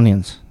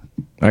 Thessalonians.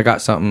 I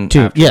got something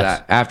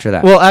after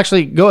that. Well,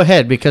 actually, go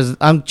ahead, because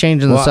I'm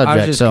changing the subject. I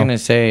was just going to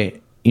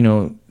say,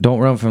 don't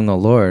run from the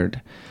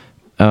Lord.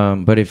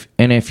 But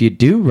if you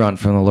do run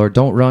from the Lord,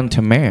 don't run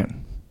to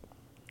man.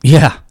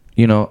 Yeah.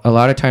 A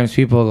lot of times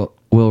people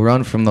will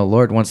run from the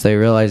Lord once they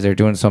realize they're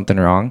doing something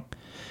wrong.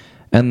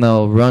 And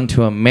they'll run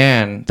to a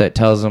man that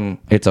tells them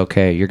it's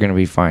okay, you're going to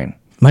be fine.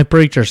 My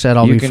preacher said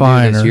I'll be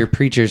fine. Your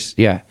preachers,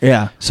 yeah.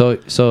 Yeah.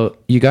 So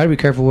you got to be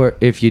careful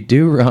if you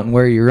do run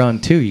where you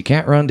run to. You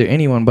can't run to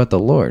anyone but the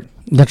Lord.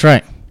 That's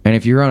right. And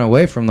if you run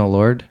away from the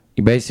Lord,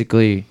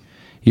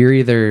 you're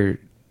either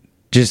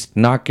just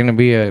not going to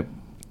be a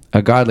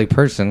godly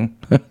person,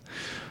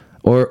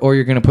 or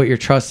you're going to put your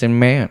trust in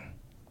man.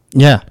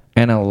 Yeah.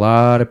 And a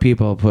lot of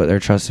people put their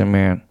trust in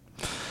man.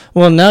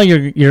 Well, now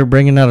you're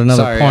bringing out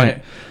another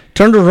point.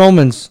 Turn to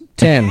Romans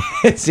 10.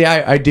 See,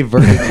 I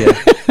diverted you.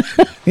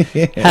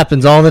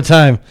 Happens all the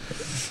time.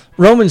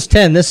 Romans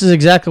 10, this is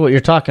exactly what you're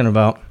talking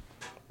about.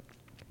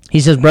 He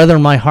says,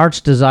 brethren, my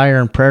heart's desire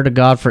and prayer to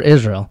God for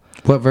Israel.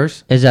 What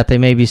verse? Is that they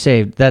may be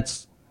saved.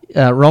 That's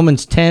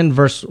Romans 10,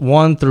 verse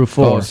 1 through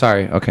 4. Oh,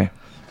 sorry. Okay.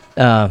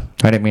 I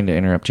didn't mean to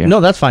interrupt you. No,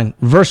 that's fine.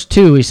 Verse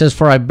 2, he says,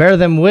 for I bear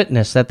them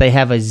witness that they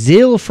have a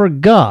zeal for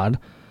God,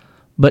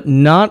 but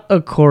not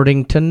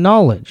according to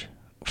knowledge.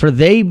 For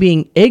they,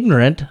 being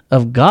ignorant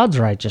of God's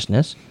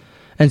righteousness,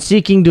 and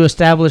seeking to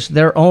establish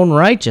their own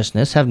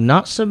righteousness, have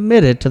not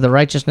submitted to the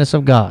righteousness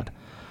of God.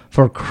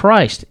 For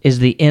Christ is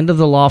the end of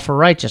the law for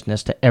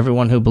righteousness to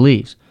everyone who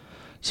believes.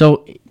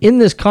 So in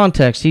this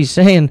context, he's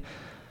saying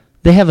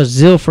they have a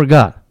zeal for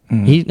God.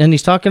 Mm-hmm.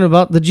 He's talking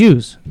about the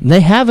Jews.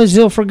 They have a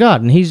zeal for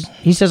God. And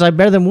he says, I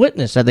bear them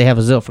witness that they have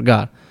a zeal for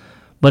God.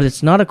 But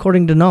it's not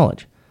according to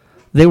knowledge.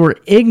 They were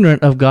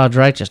ignorant of God's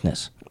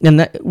righteousness. And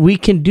that we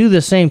can do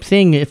the same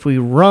thing if we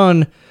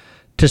run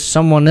to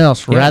someone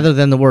else rather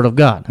than the Word of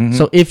God. Mm-hmm.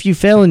 So if you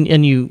fail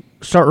and you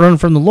start running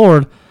from the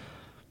Lord,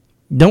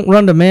 don't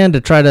run to man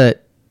to try to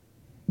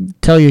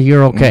tell you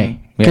you're okay.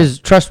 Because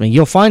trust me,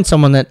 you'll find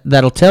someone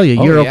that'll tell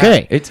you you're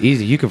okay. It's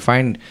easy. You can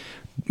find,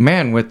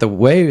 man, with the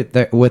way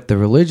that with the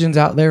religions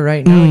out there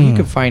right now, you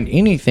can find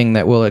anything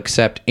that will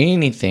accept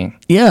anything.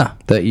 Yeah,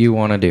 that you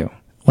want to do.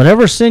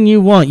 Whatever sin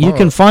you want, you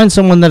can find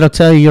someone that'll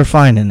tell you you're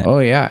fine in it. Oh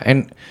yeah,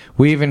 and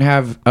we even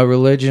have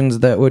religions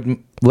that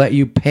would let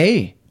you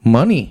pay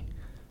money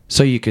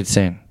so you could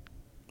sin.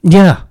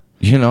 Yeah,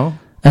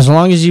 as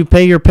long as you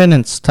pay your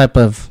penance type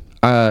of.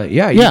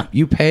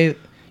 You pay.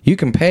 You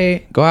can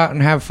pay, go out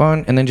and have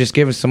fun, and then just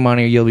give us some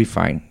money, you'll be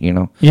fine,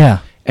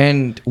 Yeah.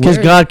 And because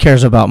God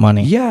cares about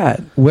money.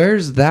 Yeah.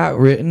 Where's that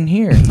written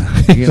here?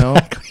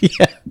 Exactly,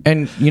 yeah.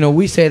 And,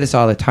 we say this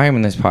all the time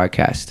in this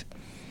podcast.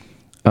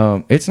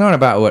 It's not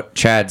about what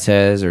Chad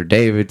says or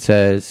David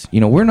says.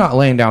 We're not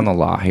laying down the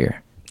law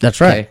here. That's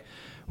right. Okay?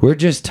 We're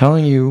just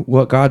telling you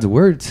what God's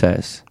word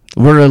says.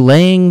 We're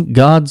relaying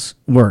God's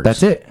words.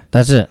 That's it.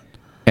 That's it.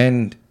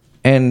 And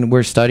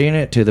we're studying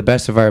it to the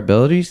best of our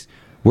abilities.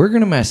 We're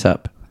going to mess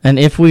up. And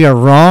if we are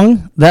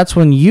wrong, that's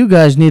when you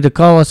guys need to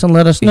call us and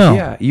let us know.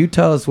 Yeah, you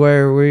tell us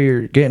where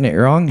we're getting it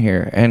wrong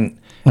here. And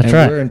That's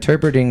right. We're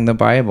interpreting the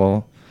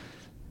Bible,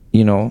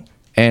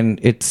 and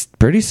it's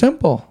pretty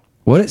simple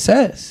what it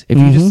says. If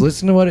you just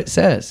listen to what it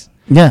says.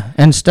 Yeah,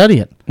 and study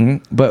it.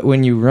 But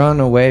when you run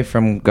away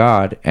from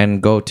God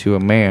and go to a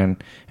man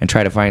and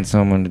try to find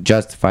someone to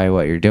justify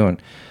what you're doing,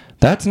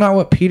 that's not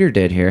what Peter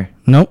did here.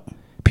 Nope.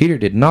 Peter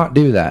did not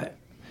do that.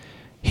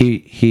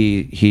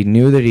 He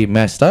knew that he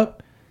messed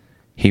up.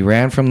 He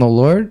ran from the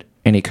Lord,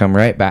 and he come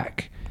right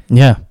back.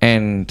 Yeah.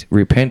 And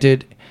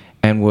repented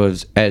and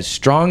was as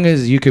strong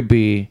as you could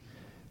be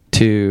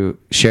to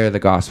share the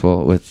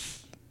gospel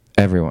with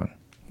everyone.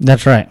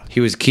 That's right.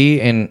 He was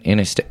key in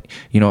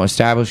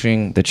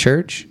establishing the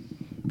church.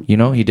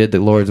 He did the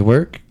Lord's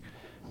work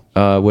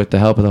with the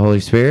help of the Holy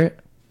Spirit.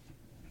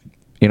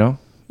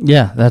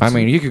 Yeah, that's. I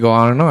mean, you could go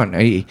on and on.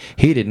 He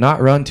did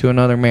not run to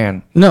another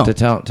man. No.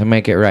 To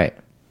make it right.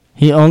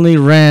 He only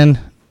ran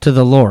to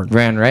the Lord.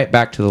 Ran right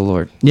back to the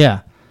Lord.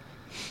 Yeah.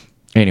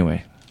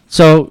 Anyway,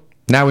 So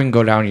now we can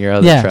go down your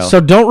other trail. so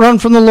don't run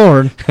from the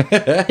Lord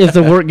if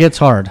the work gets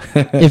hard.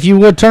 If you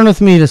would turn with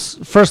me to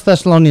 1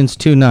 Thessalonians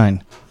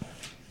 2:9.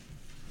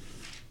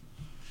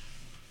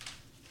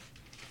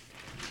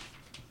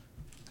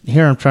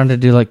 Here I'm trying to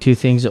do like two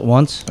things at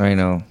once. I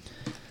know.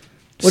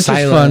 Which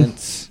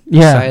Silence. is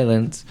fun. Yeah.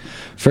 Silence.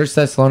 1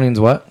 Thessalonians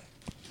what?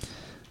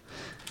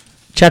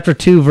 Chapter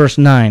 2, verse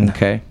 9.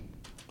 Okay.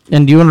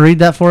 And do you want to read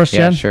that for us,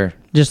 Yeah, Chad? sure.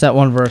 Just that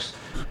one verse.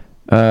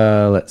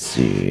 Let's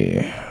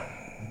see.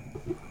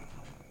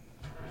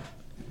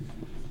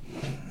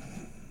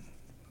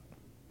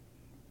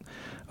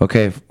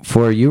 Okay,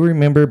 for you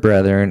remember,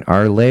 brethren,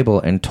 our labor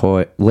and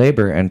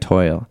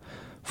toil,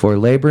 for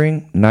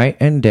laboring night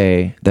and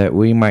day, that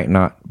we might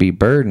not be a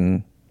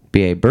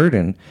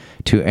burden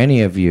to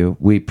any of you.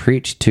 We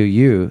preach to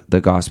you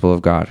the gospel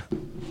of God.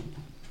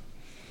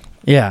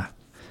 Yeah.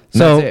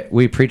 So that's it.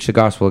 We preach the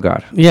gospel of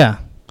God. Yeah.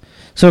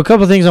 So a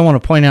couple of things I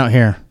want to point out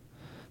here.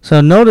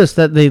 So notice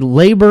that they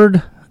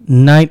labored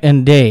night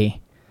and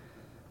day,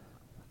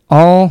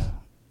 all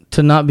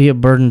to not be a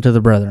burden to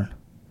the brethren.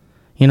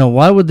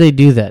 Why would they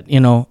do that?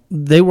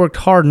 They worked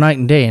hard night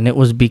and day, and it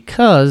was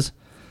because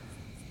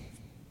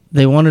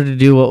they wanted to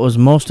do what was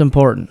most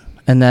important,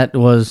 and that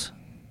was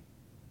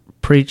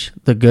preach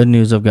the good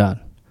news of God.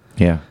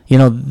 Yeah.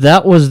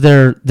 That was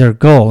their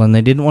goal, and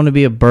they didn't want to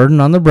be a burden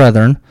on the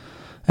brethren,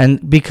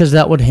 and because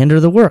that would hinder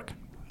the work.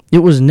 It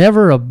was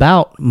never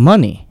about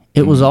money.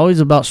 It was always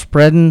about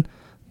spreading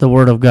the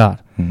word of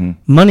God. Mm-hmm.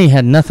 Money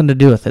had nothing to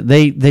do with it.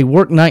 They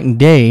worked night and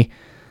day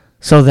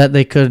so that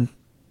they could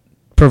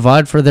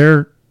provide for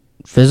their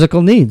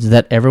physical needs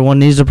that everyone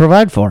needs to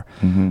provide for.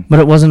 Mm-hmm. But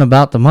it wasn't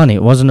about the money.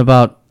 It wasn't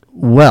about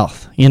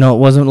wealth. It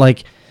wasn't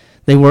like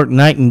they worked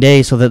night and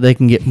day so that they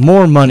can get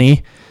more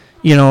money,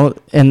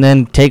 and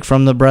then take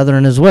from the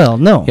brethren as well.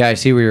 No. Yeah, I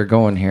see where you're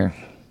going here.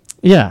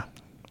 Yeah.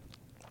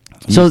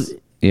 So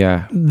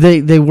yeah,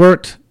 they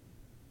worked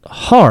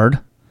hard,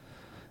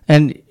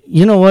 and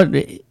you know what?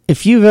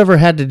 If you've ever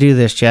had to do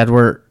this, Chad,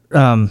 where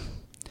when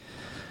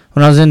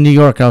I was in New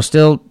York, I was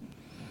still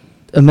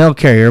a mail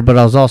carrier, but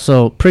I was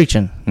also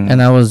preaching,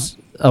 and I was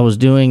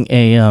doing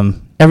a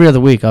every other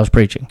week I was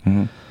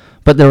preaching,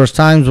 but there was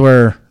times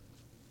where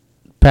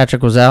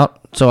Patrick was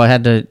out, so I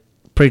had to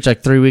preach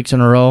like 3 weeks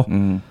in a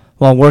row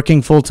while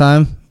working full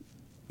time.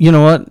 You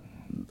know what?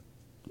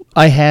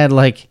 I had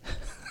like.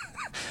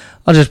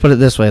 I'll just put it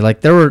this way: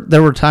 like there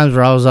were times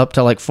where I was up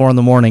till like 4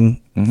 a.m.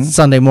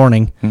 Sunday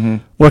morning,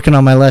 working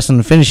on my lesson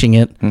and finishing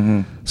it,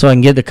 so I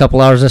can get a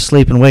couple hours of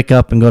sleep and wake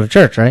up and go to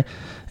church, right?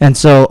 And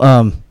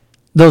so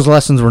those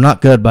lessons were not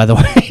good, by the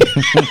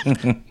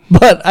way,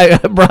 but I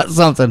brought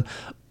something.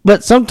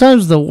 But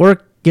sometimes the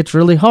work gets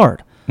really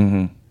hard.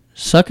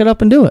 Suck it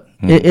up and do it.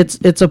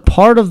 It's a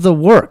part of the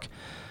work,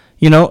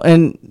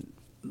 And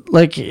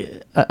like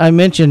I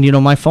mentioned,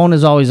 my phone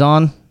is always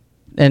on,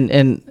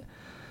 and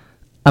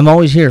I'm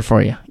always here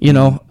for you.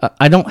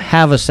 I don't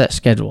have a set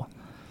schedule.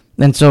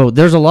 And so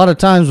there's a lot of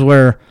times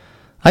where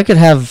I could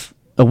have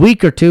a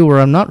week or two where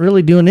I'm not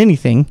really doing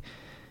anything.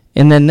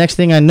 And then next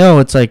thing I know,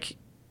 it's like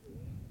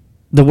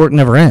the work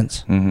never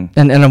ends. And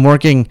I'm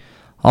working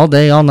all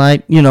day, all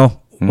night,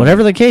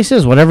 whatever the case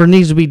is, whatever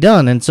needs to be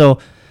done. And so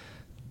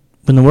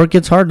when the work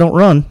gets hard, don't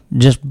run.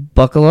 Just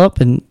buckle up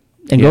and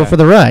go for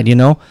the ride,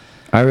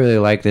 I really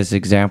like this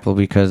example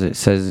because it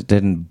says it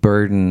didn't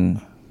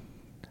burden...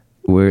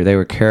 where they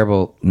were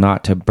careful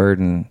not to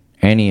burden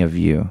any of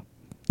you.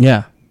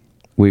 Yeah.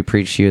 We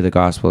preach to you the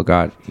gospel of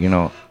God.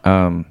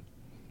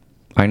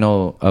 I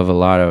know of a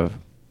lot of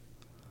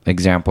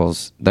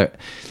examples that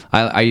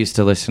I used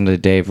to listen to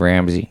Dave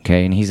Ramsey,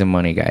 okay, and he's a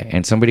money guy.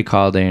 And somebody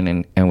called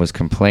in and was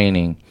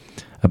complaining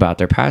about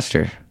their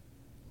pastor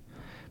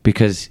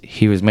because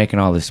he was making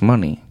all this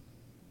money.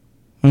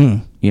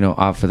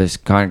 off of this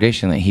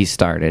congregation that he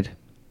started.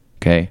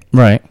 Okay.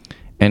 Right.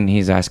 And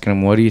he's asking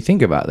him, what do you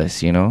think about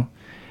this,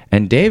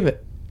 And David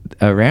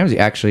Ramsey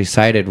actually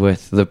sided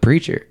with the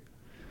preacher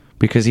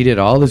because he did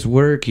all this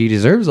work. He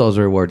deserves those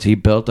rewards. He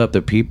built up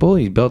the people.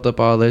 He built up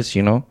all this,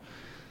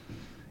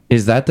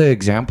 Is that the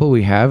example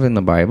we have in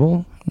the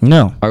Bible?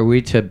 No. Are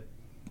we to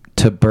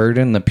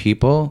burden the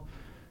people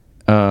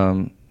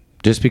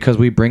just because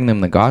we bring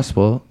them the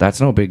gospel? That's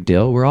no big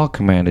deal. We're all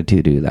commanded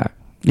to do that.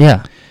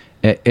 Yeah.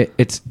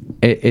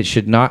 It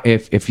should not.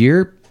 If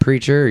your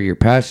preacher or your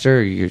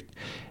pastor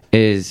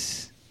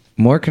is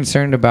more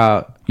concerned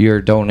about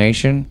your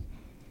donation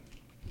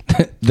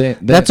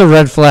that's a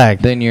red flag.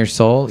 Than your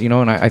soul,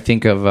 and I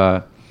think of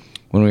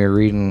when we were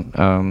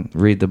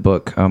read the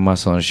book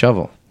Muscle and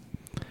Shovel,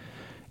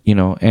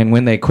 and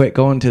when they quit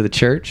going to the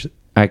church,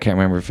 I can't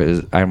remember if it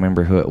was, I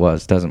remember who it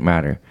was, doesn't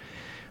matter,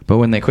 but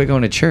when they quit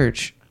going to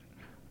church,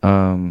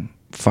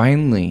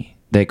 finally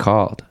they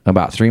called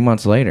about 3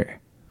 months later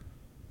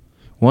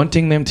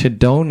wanting them to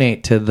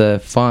donate to the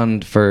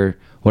fund for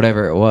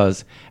whatever it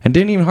was, and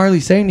didn't even hardly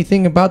say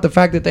anything about the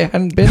fact that they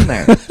hadn't been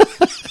there.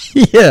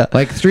 Yeah.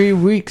 Like 3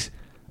 weeks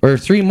or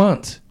 3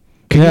 months.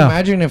 Can you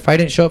imagine if I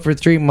didn't show up for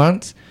 3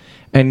 months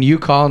and you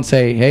call and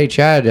say, hey,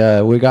 Chad,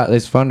 we got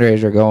this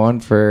fundraiser going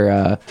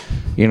for,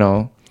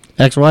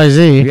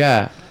 XYZ.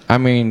 Yeah. I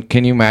mean,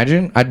 can you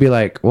imagine? I'd be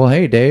like, well,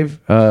 hey, Dave,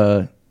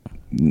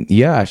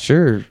 yeah,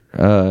 sure.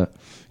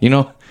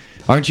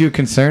 Aren't you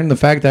concerned the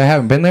fact that I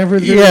haven't been there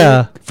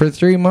for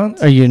 3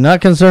 months? Are you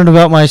not concerned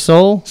about my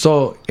soul?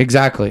 So,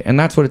 exactly. And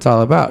that's what it's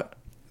all about.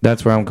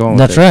 That's where I'm going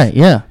with this. Right,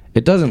 yeah.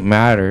 It doesn't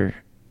matter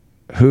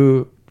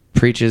who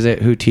preaches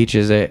it, who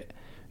teaches it,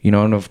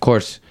 and of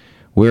course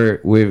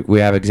we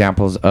have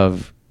examples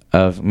of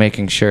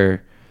making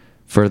sure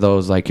for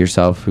those like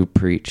yourself who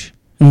preach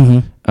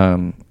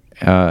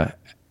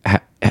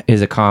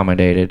is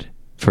accommodated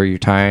for your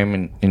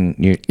time and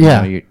your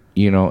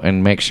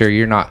and make sure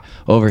you're not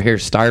over here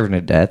starving to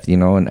death,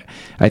 and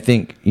I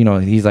think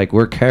he's like,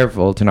 we're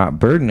careful to not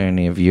burden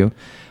any of you.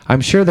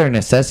 I'm sure their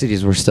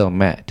necessities were still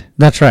met.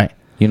 That's right.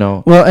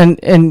 Well,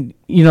 and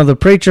the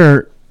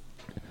preacher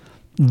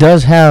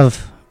does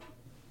have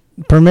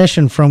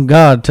permission from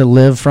God to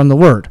live from the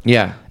word.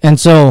 Yeah. And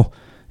so,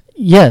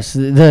 yes,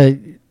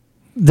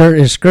 there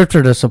is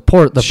scripture to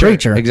support the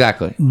preacher.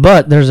 Exactly.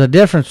 But there's a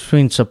difference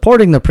between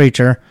supporting the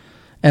preacher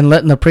and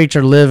letting the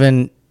preacher live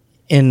in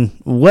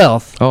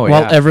wealth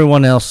while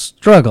everyone else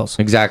struggles.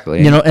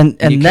 Exactly.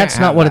 And that's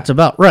not what it's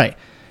about. Right.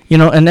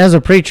 And as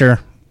a preacher,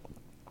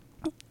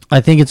 I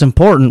think it's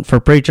important for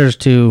preachers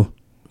to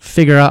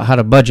figure out how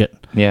to budget.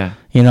 Yeah.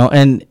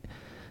 And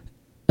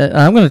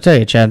I'm going to tell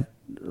you, Chad,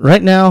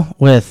 right now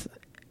with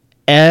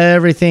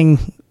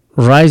everything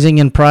rising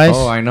in price.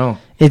 Oh, I know.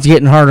 It's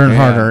getting harder and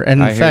harder.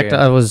 And in fact,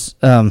 I was,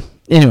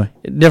 anyway,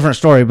 different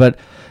story, but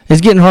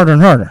it's getting harder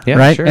and harder. Yeah,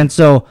 right. Sure. And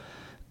so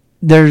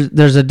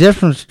there's a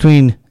difference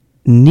between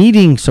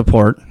needing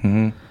support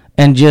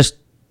and just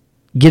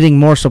getting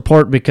more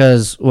support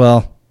because,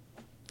 well,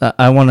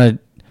 I want to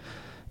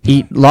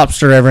eat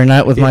lobster every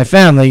night with my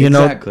family,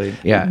 Exactly.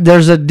 Yeah.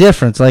 There's a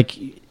difference. Like,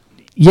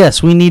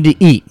 yes, we need to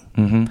eat,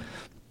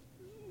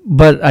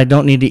 but I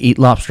don't need to eat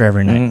lobster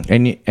every night.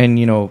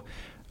 And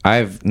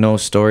I've no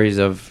stories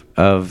of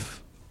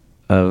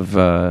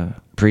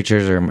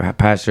preachers or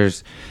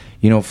pastors,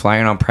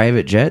 flying on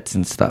private jets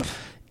and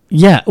stuff.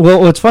 Yeah.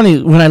 Well, it's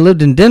funny. When I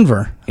lived in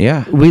Denver,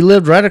 we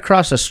lived right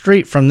across the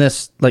street from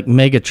this like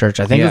mega church.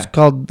 I think it was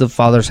called the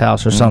Father's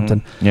House or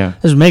something. Yeah.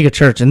 This mega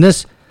church, and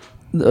this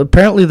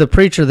apparently the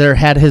preacher there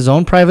had his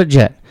own private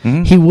jet.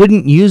 He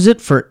wouldn't use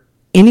it for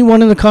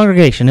anyone in the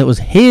congregation. It was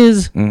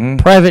his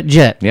private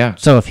jet. Yeah.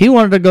 So if he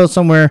wanted to go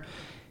somewhere,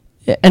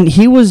 and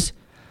he was,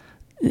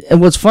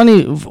 and what's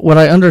funny, what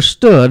I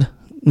understood.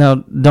 Now,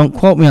 don't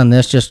quote me on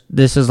this. Just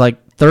this is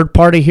like third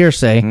party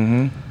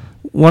hearsay.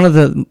 One of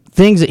the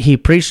things that he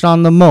preached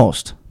on the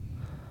most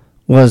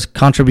was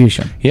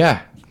contribution.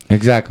 Yeah,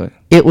 exactly.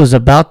 It was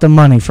about the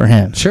money for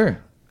him. Sure.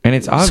 And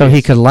it's obvious. So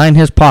he could line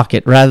his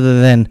pocket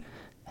rather than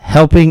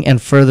helping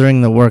and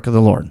furthering the work of the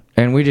Lord.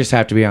 And we just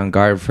have to be on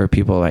guard for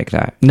people like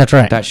that. That's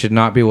right. That should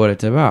not be what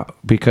it's about,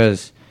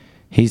 because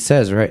he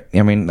says, right?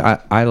 I mean,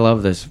 I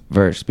love this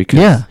verse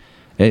because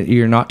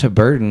you're not to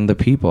burden the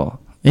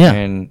people. Yeah.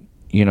 And,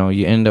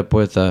 you end up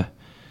with the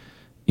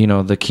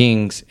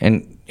kings.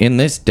 And in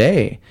this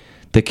day,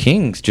 the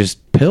kings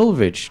just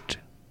pillaged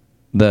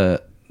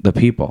the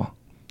people.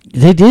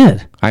 They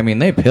did. I mean,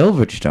 they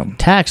pillaged them.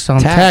 Tax on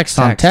tax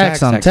on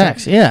tax on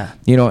tax. Yeah.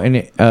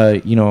 And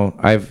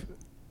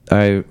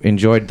I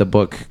enjoyed the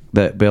book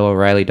that Bill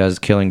O'Reilly does,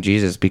 Killing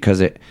Jesus,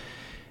 because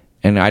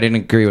and I didn't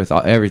agree with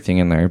everything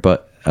in there,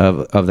 but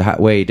of the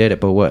way he did it.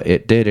 But what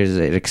it did is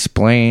it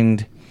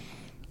explained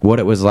what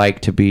it was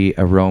like to be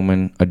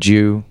a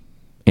Jew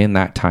in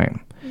that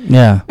time.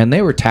 Yeah. And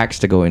they were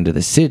taxed to go into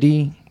the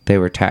city. They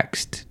were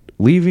taxed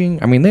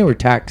leaving. I mean, they were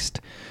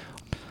taxed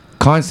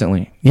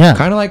constantly. Yeah.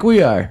 Kind of like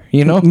we are,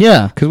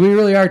 Yeah. Because we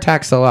really are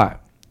taxed a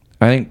lot.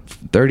 I think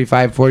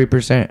 35,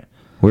 40%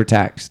 we're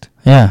taxed.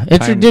 Yeah.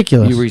 It's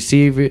ridiculous. You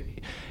receive it.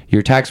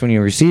 You're taxed when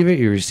you receive it.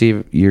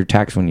 You're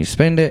taxed when you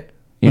spend it.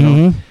 You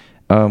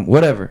know,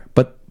 whatever.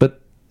 But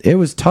it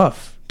was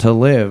tough to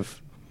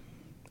live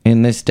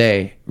in this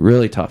day.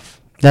 Really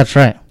tough. That's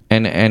right.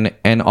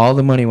 And all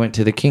the money went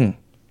to the king.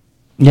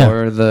 Yeah.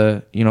 Or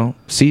the, you know,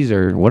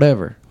 Caesar,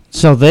 whatever.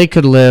 So they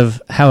could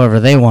live however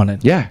they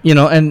wanted. Yeah. You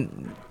know,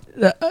 and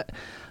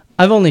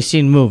I've only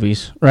seen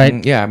movies,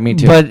 right? Yeah, me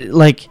too. But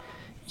like,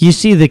 you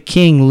see the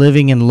king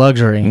living in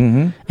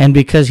luxury, and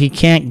because he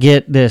can't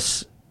get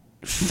this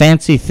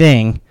fancy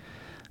thing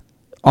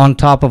on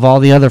top of all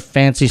the other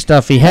fancy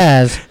stuff he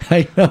has,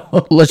 I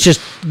know. let's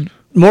just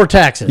more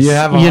taxes. You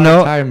have a hard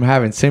time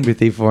having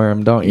sympathy for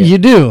him, don't you? You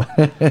do.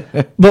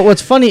 But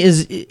what's funny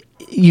is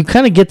you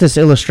kind of get this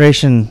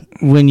illustration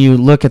when you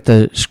look at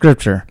the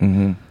scripture.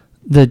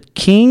 The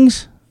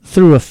kings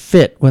threw a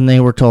fit when they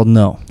were told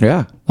no.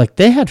 Yeah. Like,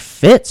 they had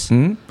fits.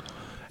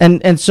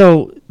 And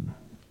so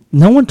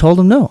no one told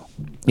them no.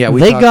 Yeah,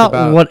 they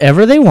got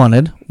whatever they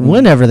wanted,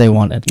 whenever they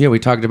wanted. Yeah, we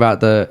talked about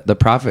the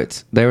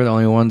prophets. They were the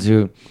only ones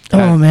who.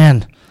 Oh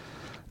man,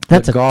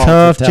 that's a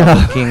tough to tell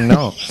job. The king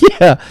no.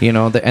 Yeah, you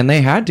know, and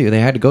they had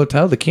to go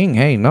tell the king,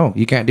 hey, no,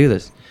 you can't do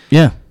this.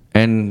 Yeah,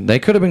 and they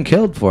could have been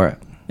killed for it.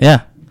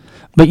 Yeah,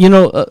 but you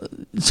know,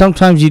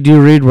 sometimes you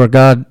do read where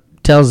God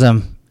tells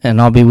them,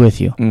 "And I'll be with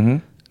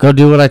you. Go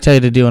do what I tell you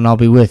to do, and I'll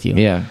be with you."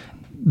 Yeah,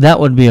 that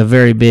would be a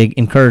very big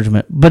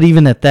encouragement. But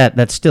even at that,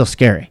 that's still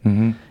scary.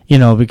 You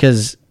know,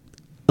 because.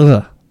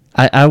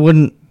 I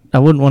wouldn't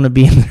want to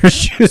be in their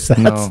shoes.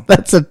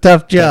 That's a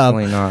tough job.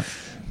 Definitely not.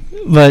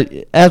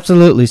 But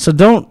absolutely. So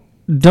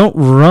don't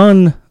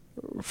run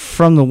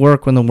from the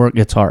work when the work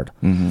gets hard.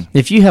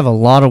 If you have a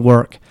lot of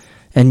work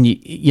and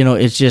you know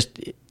it's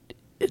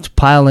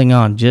piling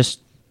on,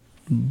 just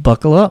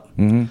buckle up.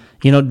 You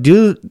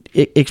know,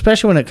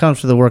 especially when it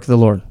comes to the work of the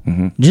Lord.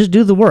 Just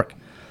do the work.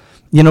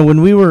 You know,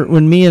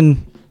 when me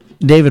and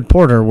David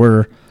Porter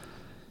were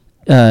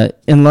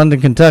in London,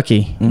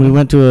 Kentucky, we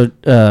went to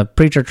a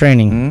preacher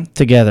training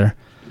together.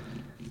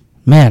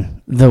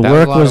 Man, the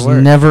work was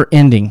never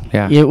ending.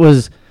 Yeah.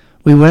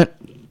 We went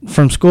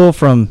from school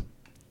from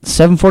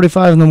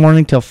 7:45 in the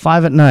morning till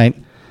 5 at night,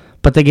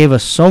 but they gave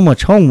us so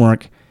much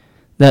homework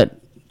that,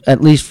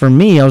 at least for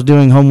me, I was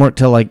doing homework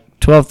till like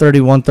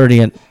 12:30,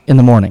 1:30 in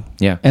the morning.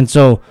 Yeah. And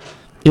so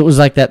it was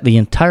like that the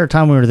entire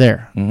time we were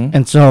there.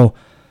 And so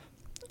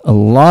a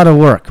lot of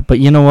work. But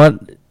you know what?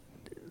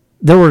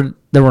 There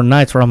were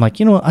nights where I'm like,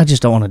 you know what? I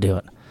just don't want to do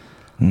it.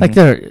 Like,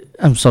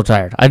 I'm so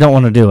tired. I don't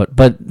want to do it.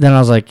 But then I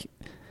was like,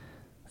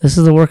 this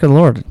is the work of the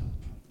Lord.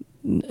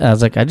 I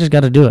was like, I just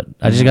got to do it.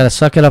 I just got to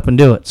suck it up and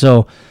do it.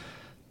 So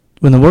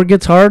when the work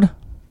gets hard,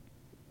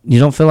 you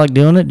don't feel like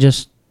doing it,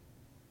 just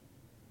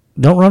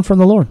don't run from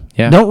the Lord.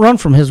 Yeah. Don't run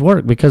from His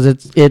work, because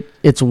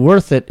it's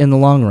worth it in the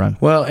long run.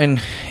 Well,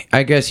 and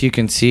I guess you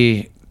can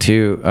see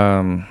too,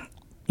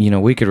 you know,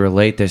 we could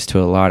relate this to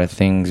a lot of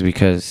things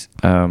because,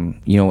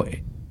 you know,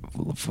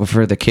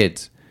 for the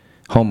kids,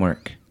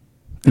 homework.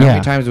 How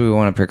many times do we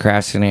want to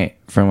procrastinate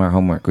from our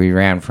homework? We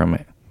ran from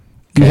it.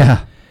 Okay.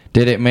 Yeah.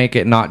 Did it make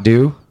it not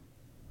due?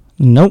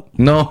 Nope.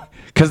 No,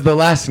 because the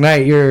last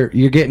night you're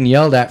getting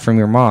yelled at from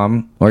your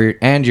mom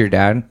and your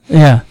dad.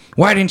 Yeah.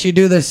 Why didn't you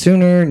do this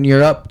sooner? And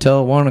you're up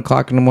till 1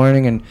 o'clock in the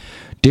morning, and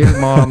dear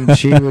mom,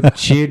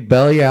 she'd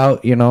bail you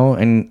out, you know,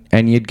 and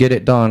you'd get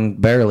it done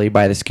barely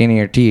by the skin of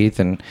your teeth,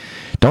 and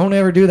don't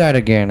ever do that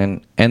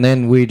again. And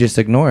then we just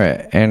ignore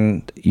it.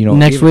 And, you know,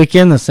 next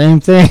weekend, the same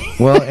thing.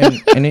 Well,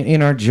 and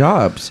in our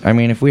jobs, I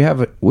mean, if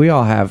we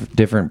all have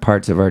different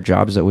parts of our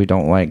jobs that we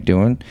don't like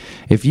doing.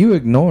 If you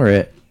ignore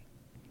it,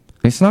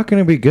 it's not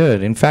going to be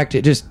good. In fact,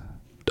 it just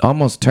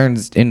almost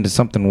turns into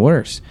something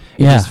worse.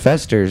 It just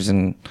festers,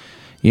 and,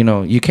 you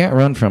know, you can't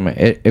run from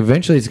it.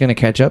 Eventually it's going to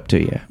catch up to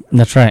you.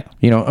 That's right.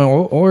 You know,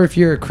 or if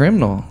you're a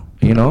criminal,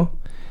 you know,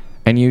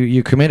 and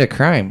you commit a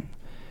crime.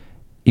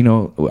 You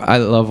know, I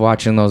love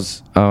watching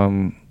those,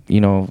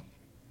 you know,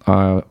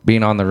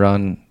 being on the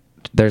run.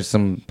 There's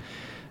some,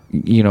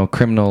 you know,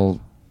 criminal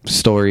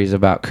stories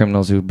about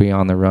criminals who be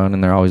on the run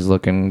and they're always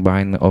looking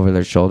over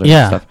their shoulder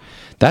and stuff.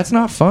 That's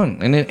not fun.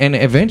 And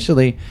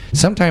eventually,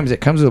 sometimes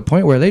it comes to a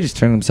point where they just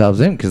turn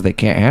themselves in because they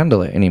can't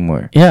handle it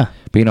anymore. Yeah.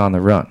 Being on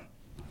the run.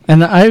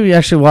 And I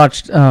actually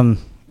watched some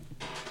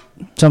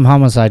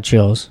homicide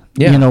shows,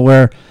 you know,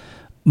 where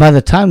by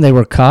the time they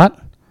were caught,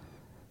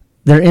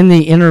 they're in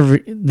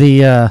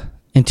the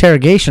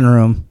interrogation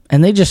room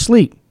and they just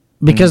sleep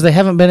because they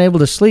haven't been able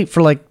to sleep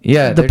for like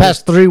the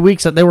past 3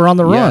 weeks that they were on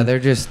the run. Yeah, they're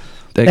just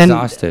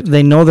exhausted. And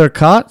they know they're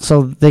caught,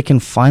 so they can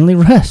finally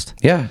rest.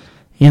 Yeah.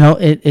 You know,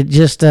 it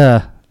just...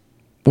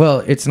 well,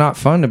 it's not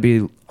fun to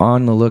be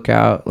on the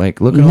lookout,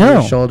 like looking over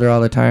your shoulder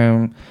all the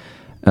time.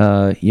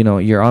 You know,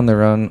 you're on the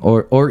run,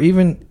 or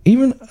even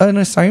an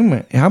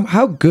assignment.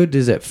 How good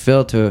does it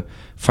feel to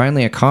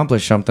finally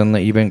accomplish something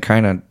that you've been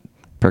kind of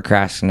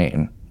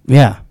procrastinating?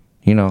 Yeah.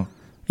 You know?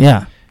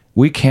 Yeah.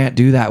 We can't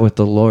do that with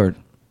the Lord.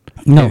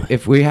 No.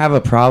 If we have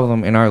a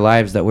problem in our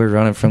lives that we're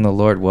running from the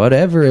Lord,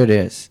 whatever it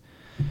is,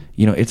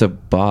 you know, it's a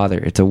bother.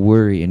 It's a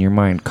worry in your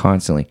mind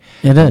constantly.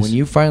 It is. When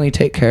you finally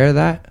take care of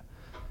that,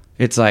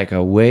 it's like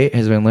a weight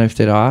has been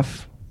lifted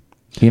off,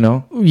 you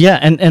know? Yeah,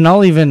 and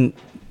I'll even,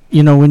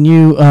 when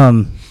you,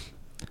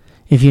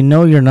 if you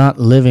know you're not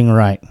living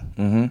right,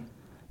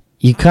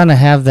 you kind of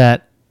have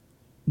that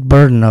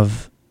burden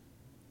of,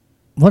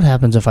 what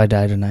happens if I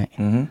die tonight?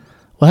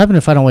 What happens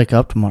if I don't wake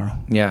up tomorrow?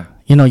 Yeah.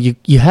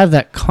 You have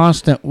that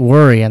constant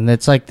worry, and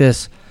it's like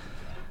this,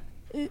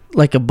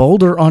 like a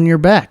boulder on your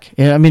back.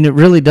 I mean, it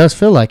really does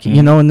feel like it,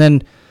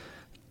 and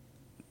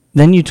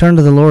then you turn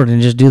to the Lord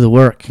and just do the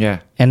work. Yeah.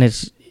 And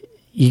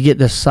you get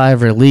this sigh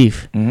of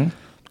relief.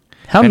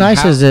 How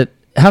nice is it?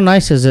 How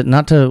nice is it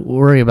not to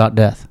worry about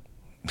death?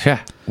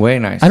 Yeah, way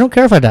nice. I don't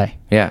care if I die.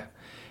 Yeah.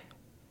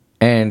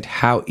 And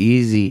how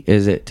easy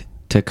is it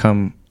to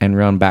come and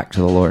run back to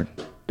the Lord,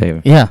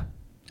 David? Yeah.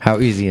 How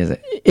easy is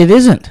it? It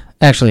isn't,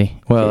 actually.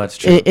 Well, that's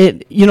true.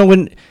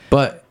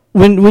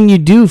 When you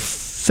do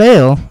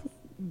fail,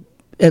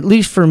 at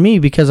least for me,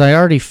 because I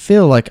already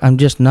feel like I'm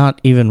just not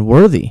even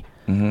worthy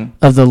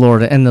of the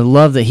Lord and the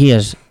love that He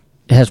has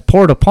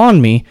poured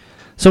upon me.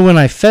 So when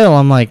I fail,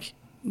 I'm like,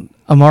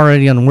 I'm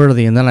already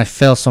unworthy, and then I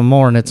fail some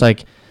more, and it's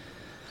like,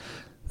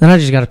 then I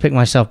just got to pick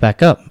myself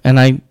back up, and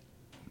I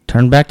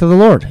turn back to the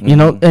Lord,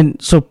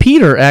 And so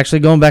Peter, actually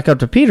going back up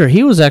to Peter,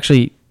 he's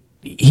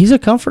a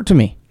comfort to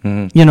me,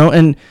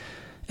 and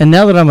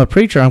now that I'm a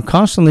preacher, I'm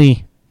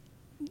constantly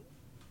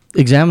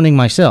examining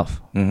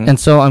myself, and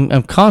so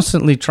I'm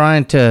constantly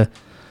trying to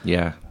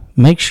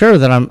make sure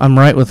that I'm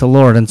right with the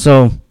Lord, and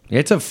so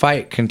it's a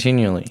fight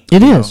continually.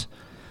 It is,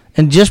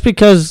 and just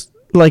because,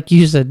 like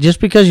you said, just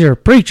because you're a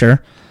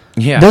preacher,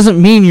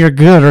 doesn't mean you're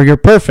good or you're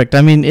perfect.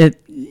 I mean,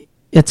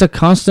 it's a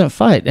constant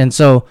fight, and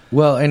so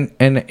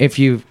and if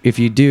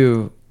you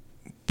do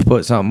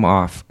put something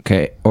off,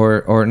 okay,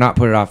 or not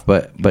put it off,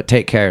 but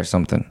take care of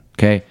something,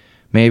 okay.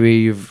 Maybe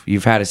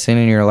you've had a sin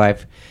in your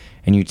life,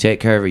 and you take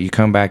care of it. You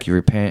come back, you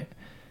repent.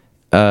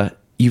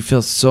 You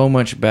feel so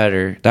much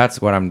better. That's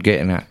what I'm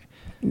getting at.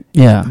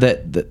 Yeah.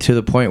 That to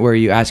the point where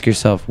you ask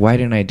yourself, why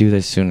didn't I do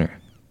this sooner?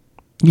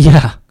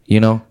 Yeah.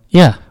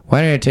 Yeah.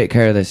 Why didn't I take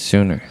care of this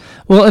sooner?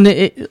 Well,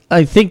 and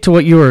I think to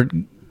what you were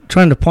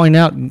trying to point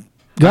out,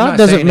 God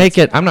doesn't make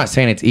it. I'm not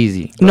saying it's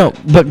easy.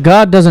 But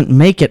God doesn't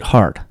make it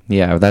hard.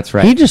 Yeah, that's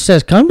right. He just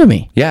says, "Come to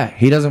me." Yeah,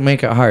 He doesn't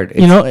make it hard.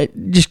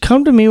 Just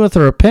come to me with a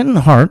repentant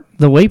heart,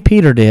 the way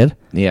Peter did.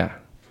 Yeah,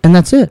 and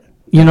that's it.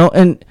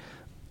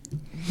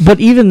 But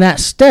even that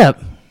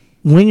step,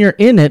 when you're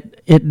in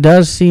it, it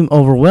does seem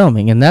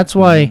overwhelming, and that's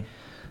why,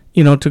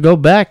 to go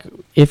back.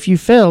 If you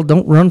fail,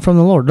 don't run from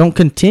the Lord. Don't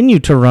continue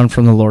to run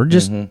from the Lord.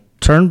 Just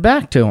turn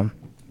back to Him.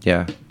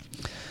 Yeah.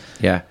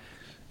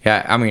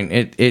 I mean,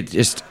 it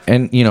just,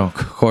 and of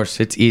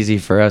course, it's easy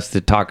for us to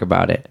talk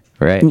about it,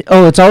 right?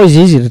 Oh, it's always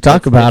easy to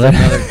talk about it.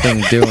 Another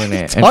thing doing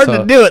it. It's hard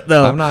to do it,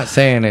 though. I'm not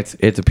saying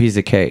it's a piece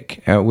of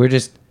cake.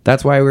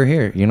 That's why we're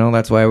here.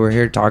 That's why we're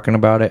here talking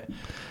about it,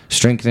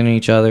 strengthening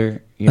each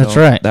other. That's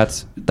right.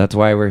 That's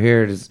why we're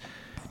here, is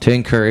to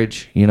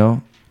encourage.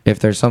 If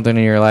there's something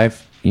in your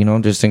life,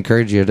 just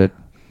encourage you to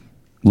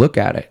look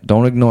at it.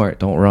 Don't ignore it.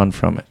 Don't run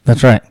from it.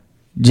 That's right.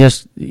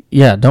 Just,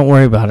 don't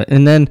worry about it.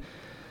 And then,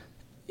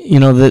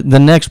 the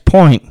next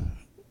point,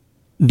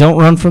 don't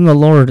run from the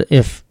Lord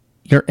if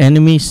your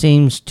enemy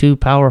seems too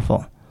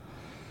powerful.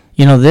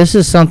 This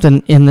is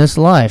something in this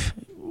life.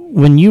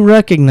 When you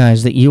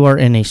recognize that you are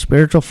in a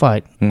spiritual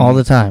fight all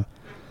the time,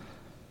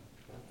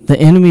 the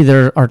enemy,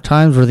 there are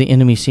times where the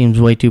enemy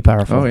seems way too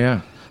powerful. Oh,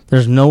 yeah.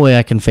 There's no way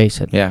I can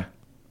face it. Yeah.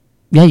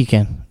 Yeah, you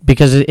can.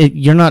 Because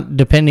you're not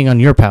depending on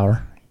your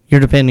power. You're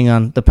depending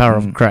on the power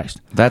of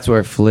Christ. That's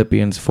where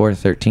Philippians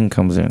 4:13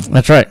 comes in.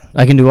 That's right.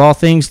 I can do all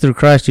things through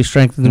Christ who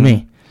strengthens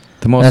me.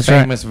 The most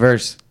famous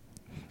verse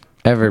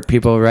ever.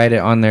 People write it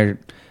on their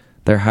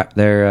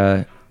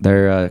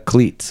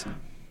cleats.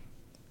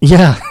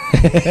 Yeah.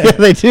 Yeah,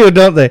 they do,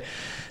 don't they?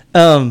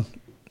 But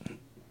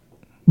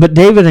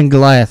David and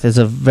Goliath is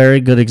a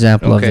very good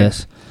example of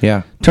this.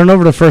 Yeah. Turn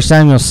over to 1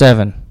 Samuel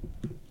 7.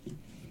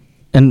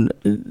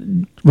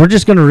 And we're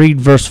just going to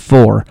read verse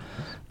 4.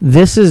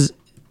 This is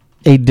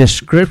a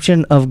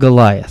description of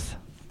Goliath.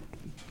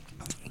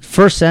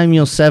 1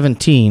 Samuel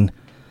 17.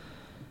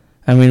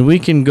 I mean, we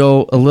can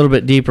go a little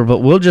bit deeper, but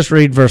we'll just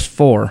read verse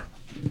 4.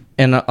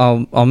 And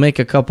I'll make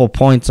a couple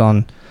points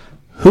on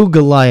who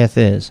Goliath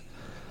is.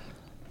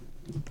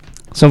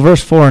 So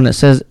verse 4, and it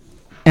says,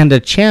 "And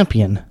a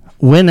champion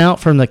went out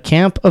from the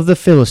camp of the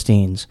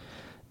Philistines,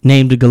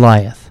 named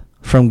Goliath,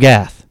 from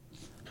Gath,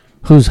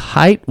 whose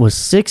height was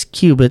 6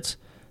 cubits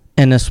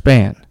and a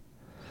span."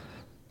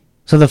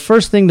 So the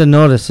first thing to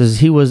notice is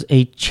he was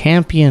a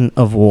champion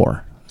of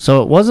war.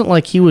 So it wasn't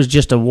like he was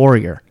just a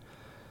warrior.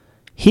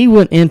 He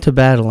went into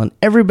battle, and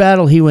every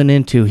battle he went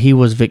into, he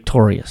was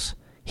victorious.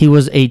 He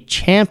was a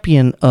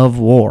champion of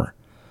war.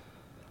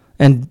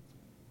 And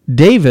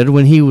David,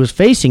 when he was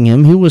facing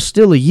him, he was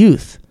still a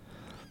youth.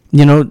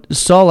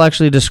 Saul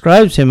actually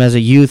describes him as a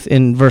youth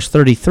in verse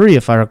 33,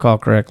 if I recall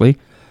correctly.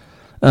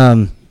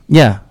 1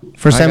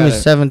 Samuel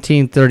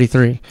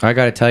 17:33. I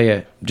got to tell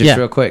you, just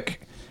real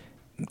quick,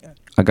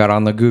 I got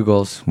on the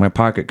Googles, my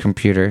pocket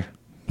computer.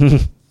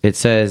 It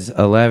says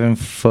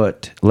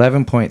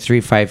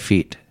 11.35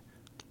 feet.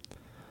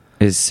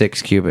 is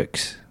 6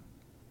 cubits.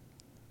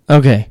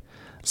 Okay.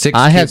 6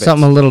 I had cubits.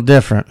 something a little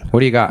different. What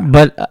do you got?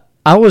 But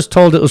I was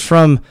told it was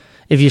from,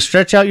 if you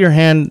stretch out your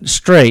hand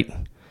straight,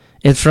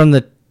 it's from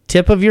the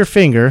tip of your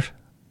finger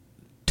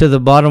to the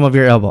bottom of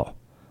your elbow.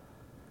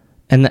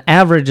 And the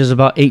average is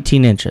about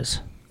 18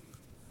 inches.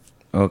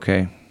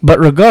 Okay. But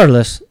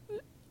regardless,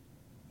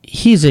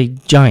 he's a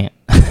giant.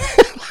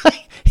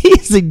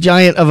 He's a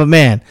giant of a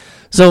man.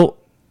 So,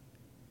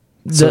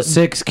 So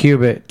 6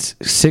 cubits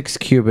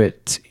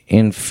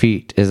in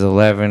feet is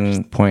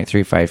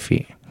 11.35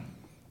 feet.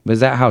 Is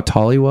that how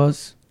tall he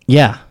was?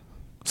 yeah.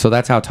 So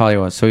that's how tall he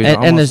was. So he's And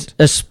almost...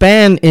 a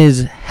span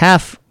is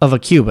half of a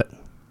cubit.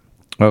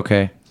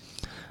 Okay.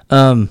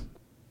 I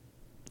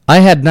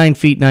had 9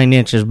 feet 9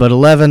 inches, but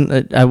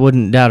 11, I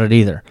wouldn't doubt it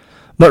either.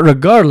 But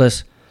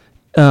regardless,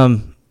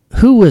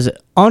 who was it?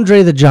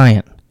 Andre the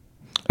Giant.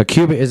 A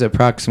cubit is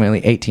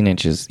approximately 18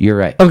 inches. You're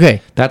right.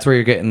 Okay, That's where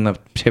you're getting the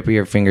tip of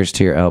your fingers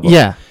to your elbow.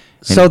 yeah.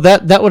 So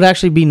that would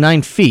actually be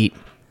 9 feet,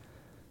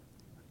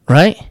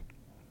 right?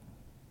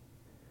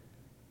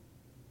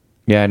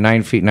 Yeah,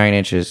 9 feet 9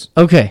 inches.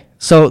 Okay,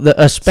 so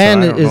a So span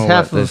I don't is know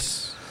half what of.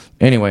 this...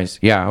 Anyways,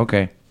 yeah,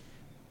 okay.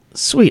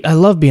 Sweet, I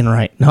love being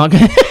right. No,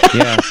 okay.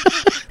 Yeah.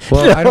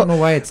 Well, I don't know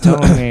why it's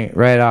telling me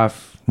right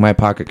off my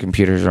pocket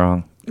computer's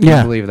wrong. Can Yeah.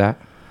 you believe that?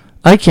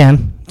 I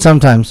can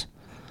sometimes.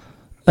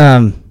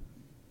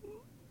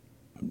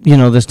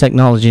 This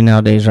technology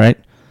nowadays, right?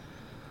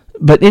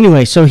 But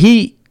anyway, so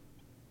he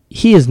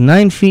is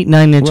 9 feet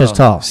 9 inches Well,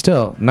 tall.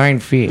 Still, 9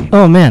 feet.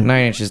 Oh man,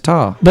 9 inches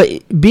tall.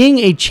 But being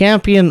a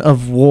champion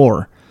of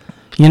war,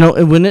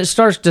 when it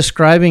starts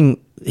describing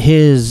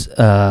his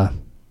armor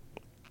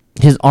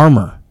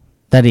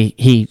that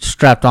he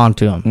strapped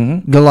onto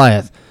him,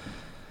 Goliath,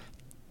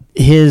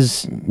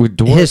 his With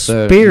dwarf, his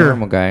the spear,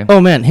 normal guy. oh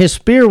man, his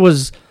spear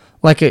was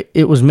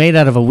it was made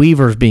out of a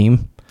weaver's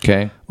beam,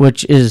 Okay.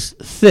 which is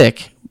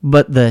thick,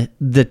 but the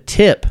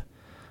tip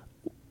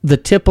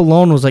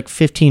alone was like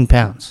 15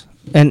 pounds,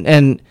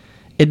 and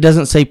it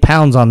doesn't say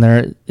pounds on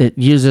there. It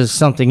uses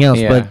something else,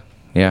 Yeah. but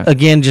Yeah.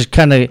 again, just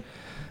kind of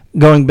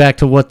going back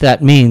to what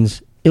that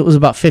means, it was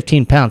about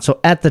 15 pounds. So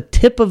at the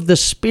tip of the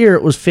spear,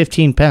 it was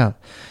 15 pounds.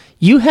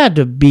 You had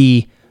to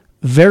be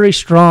very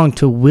strong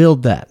to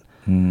wield that,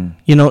 and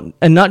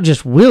not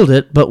just wield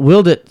it, but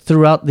wield it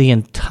throughout the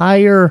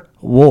entire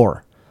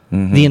war,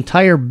 the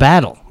entire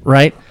battle,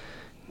 right?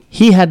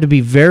 He had to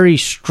be very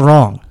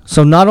strong.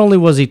 So not only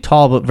was he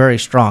tall, but very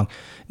strong.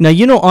 Now,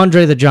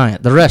 Andre the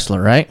Giant, the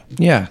wrestler, right?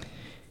 Yeah.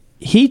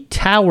 He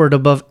towered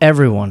above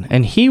everyone,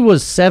 and he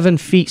was 7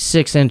 feet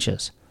 6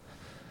 inches.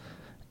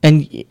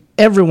 And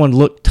everyone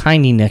looked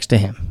tiny next to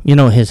him.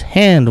 His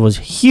hand was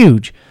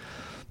huge.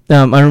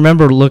 I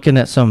remember looking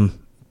at some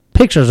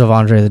pictures of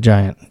Andre the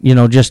Giant.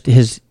 Just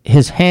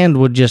his hand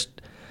would just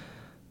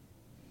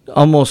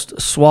almost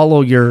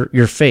swallow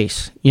your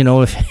face,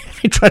 if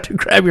he tried to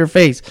grab your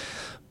face.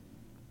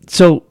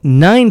 So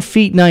 9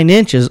 feet 9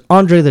 inches,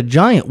 Andre the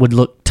Giant would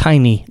look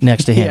tiny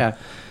next to him. Yeah.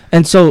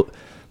 And so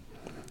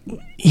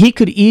he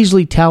could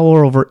easily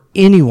tower over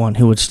anyone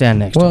who would stand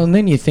next to him. Well, and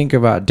then you think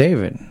about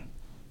David.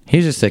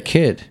 He's just a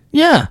kid.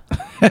 Yeah.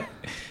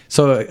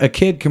 So a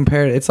kid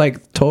compared, it's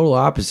like total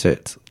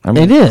opposites. I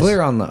mean, It is.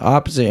 clear on the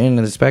opposite end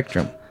of the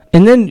spectrum.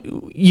 And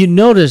then you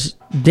notice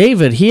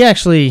David,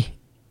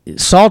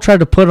 Saul tried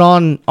to put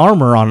on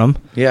armor on him.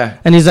 Yeah.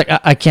 And he's like,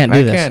 I can't do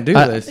I this. can't do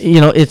this.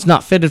 It's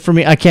not fitted for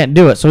me. I can't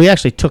do it. So he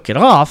actually took it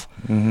off.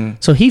 Mm-hmm.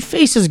 So he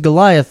faces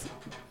Goliath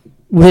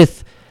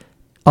with,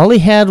 all he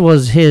had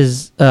was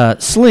his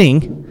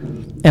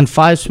sling and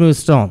 5 smooth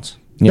stones.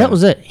 Yeah. That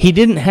was it. He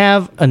didn't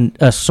have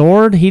a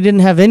sword. He didn't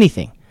have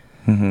anything.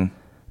 Mm-hmm.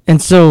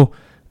 And so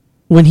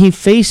when he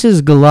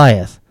faces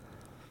Goliath,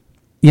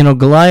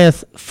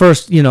 Goliath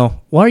first,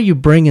 why are you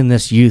bringing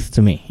this youth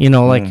to me?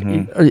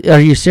 Are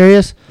you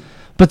serious?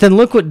 But then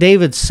look what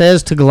David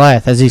says to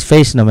Goliath as he's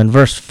facing him in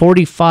verse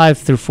 45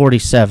 through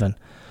 47.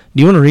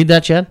 Do you want to read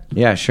that, Chad?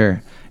 Yeah,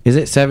 sure. Is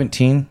it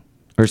 17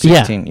 or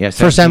 16? Yeah,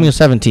 1 Samuel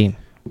 17.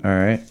 All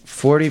right.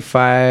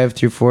 45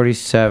 through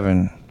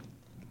 47.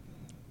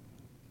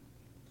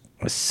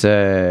 It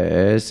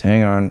says,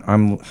 hang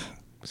on.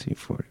 Let's see,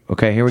 40.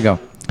 Okay, here we go.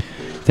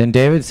 Then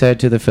David said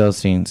to the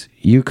Philistines,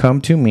 "You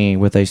come to me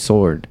with a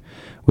sword,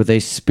 with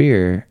a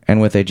spear, and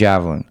with a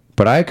javelin.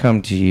 But I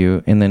come to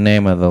you in the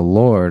name of the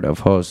Lord of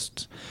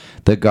hosts,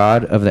 the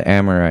God of the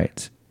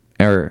Amorites,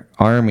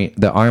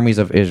 the armies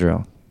of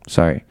Israel.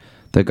 Sorry,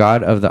 the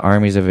God of the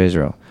armies of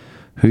Israel,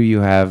 who you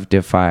have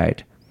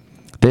defied.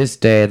 This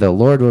day the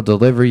Lord will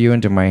deliver you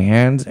into my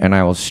hands, and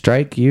I will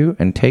strike you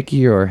and take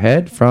your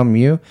head from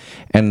you.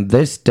 And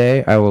this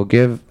day I will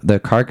give the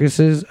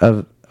carcasses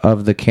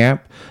of the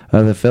camp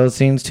of the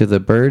Philistines to the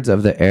birds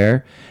of the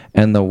air,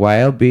 and the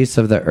wild beasts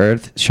of the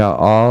earth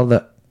shall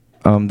that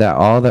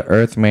all the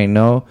earth may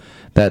know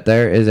that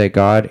there is a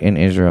God in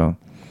Israel.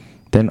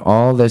 Then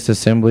all this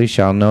assembly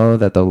shall know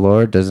that the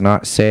Lord does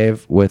not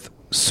save with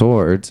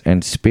swords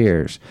and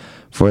spears,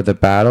 for the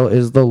battle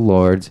is the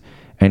Lord's,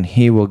 and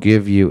he will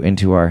give you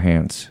into our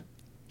hands."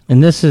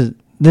 And this is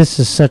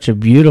such a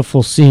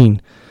beautiful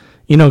scene.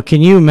 You know,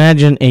 can you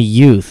imagine a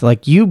youth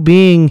like you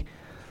being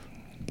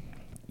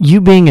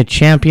a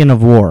champion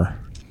of war,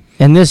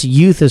 and this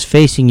youth is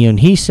facing you, and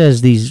he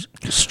says these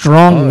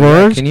strong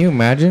words? Yeah. Can you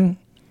imagine?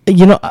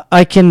 You know,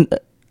 I can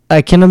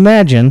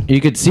imagine.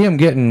 You could see him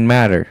getting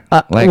madder.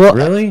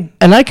 Really?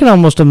 And I can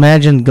almost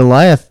imagine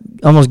Goliath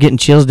almost getting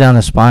chills down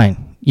his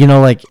spine. You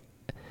know, like,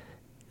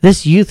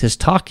 this youth is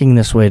talking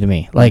this way to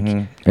me. Like,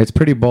 it's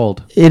pretty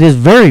bold. It is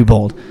very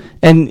bold.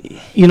 And,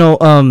 you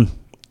know,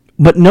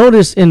 but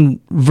notice in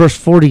verse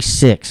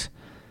 46,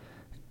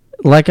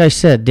 like I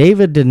said,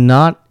 David did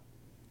not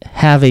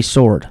have a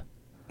sword.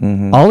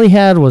 All he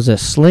had was a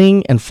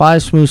sling and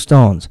 5 smooth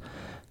stones.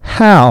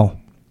 How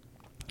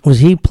was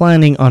he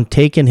planning on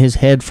taking his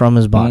head from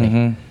his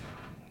body?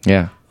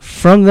 Yeah.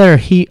 From there,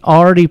 he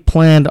already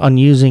planned on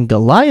using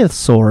Goliath's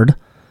sword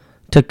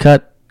to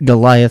cut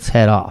Goliath's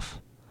head off.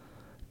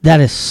 That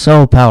is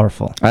so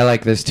powerful. I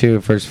like this too,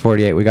 verse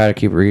 48. We got to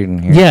keep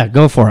reading here. Yeah,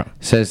 go for it.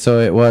 It says, so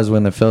it was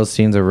when the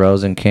Philistines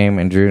arose and came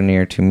and drew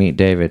near to meet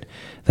David,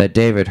 that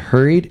David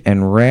hurried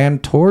and ran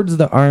towards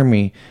the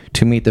army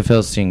to meet the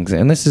Philistines.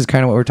 And this is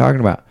kind of what we're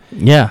talking about.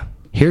 Yeah.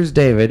 Here's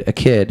David, a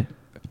kid,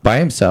 by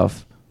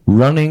himself,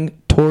 running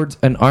towards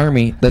an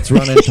army that's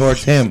running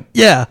towards him.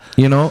 Yeah.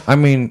 You know, I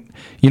mean,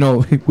 you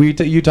know,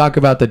 you talk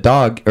about the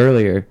dog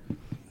earlier.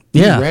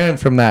 He ran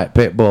from that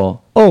pit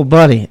bull. Oh,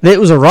 buddy. It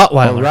was a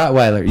Rottweiler. A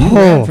Rottweiler. You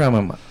ran from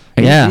him.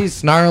 And yeah. He's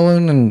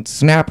snarling and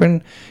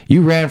snapping.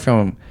 You ran from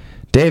him.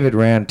 David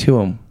ran to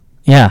him.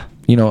 Yeah.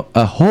 You know,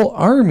 a whole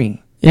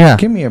army. Yeah.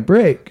 Give me a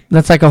break.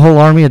 That's like a whole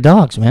army of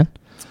dogs, man.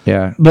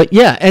 Yeah. But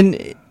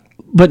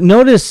but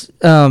notice,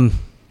 you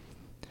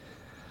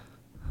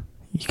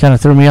kind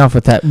of threw me off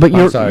with that. But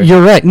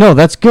you're right. No,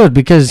 that's good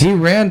because he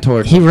ran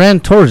towards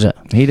it.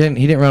 He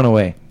didn't run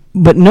away.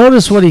 But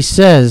notice what he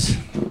says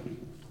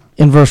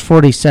in verse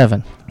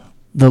 47.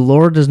 The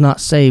Lord does not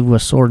save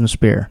with sword and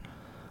spear,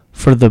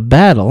 for the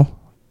battle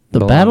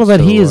that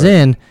he is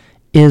in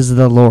is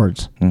the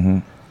Lord's.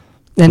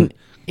 And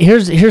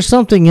here's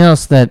something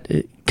else that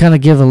kind of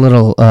give a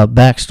little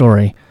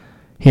backstory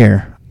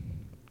here.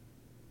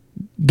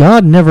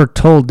 God never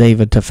told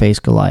David to face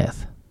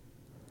Goliath.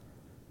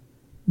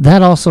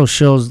 That also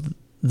shows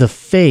the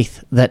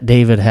faith that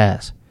David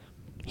has.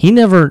 He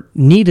never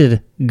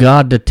needed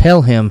God to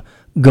tell him,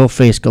 go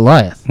face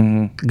Goliath.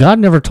 God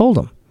never told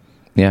him.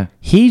 Yeah.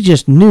 He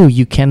just knew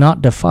you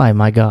cannot defy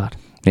my God.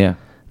 Yeah.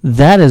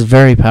 That is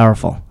very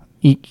powerful.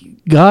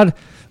 God,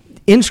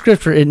 in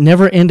Scripture, it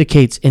never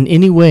indicates in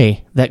any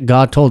way that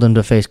God told him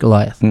to face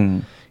Goliath.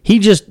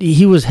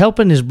 He was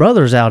helping his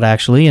brothers out,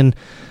 actually, and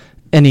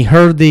he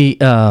heard he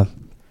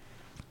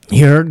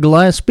heard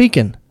Goliath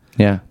speaking.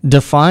 Yeah.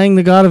 Defying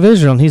the God of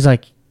Israel. And he's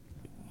like,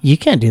 you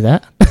can't do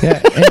that.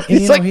 Yeah. And,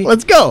 he's like,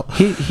 let's go.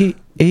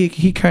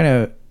 He kind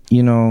of,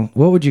 you know,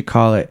 what would you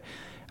call it?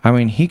 I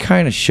mean, he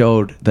kind of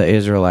showed the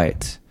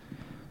Israelites,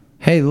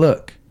 hey,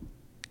 look,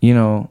 you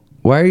know,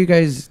 why are you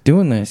guys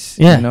doing this?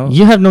 Yeah, you know?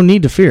 You have no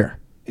need to fear.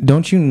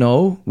 Don't you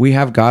know we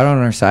have God on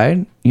our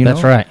side? You know?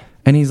 That's right.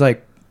 And he's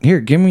like, here,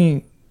 I'm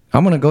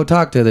going to go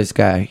talk to this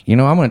guy. You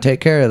know, I'm going to take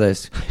care of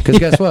this. Because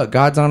guess what?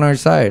 God's on our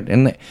side.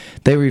 And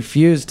they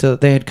refused to,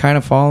 they had kind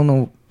of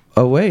fallen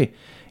away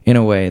in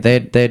a way.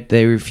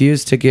 They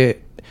refused to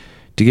give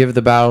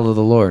the battle to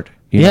the Lord.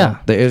 You know,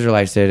 the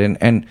Israelites did.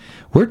 And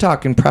we're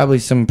talking probably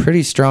some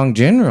pretty strong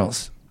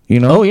generals, you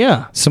know? Oh,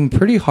 yeah. Some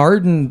pretty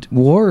hardened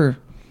war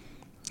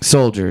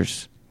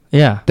soldiers.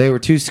 Yeah. They were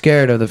too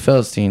scared of the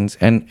Philistines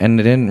and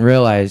they didn't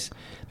realize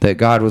that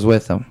God was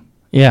with them.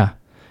 Yeah.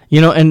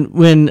 You know, and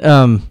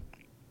when,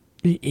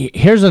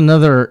 here's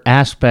another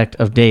aspect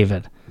of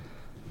David,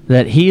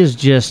 that he is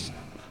just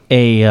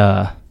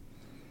a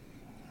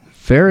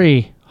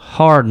very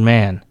hard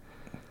man,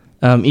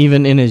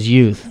 even in his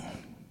youth.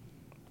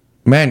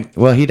 Man,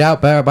 well, he'd out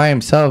by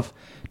himself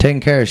taking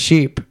care of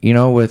sheep, you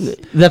know,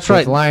 with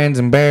lions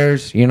and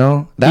bears, you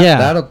know.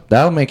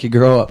 That'll make you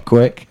grow up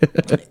quick.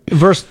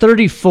 Verse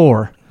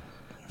 34,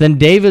 then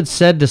David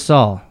said to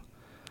Saul,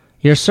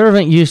 your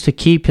servant used to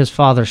keep his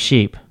father's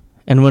sheep,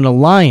 and when a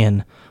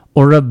lion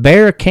or a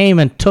bear came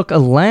and took a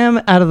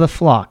lamb out of the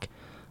flock,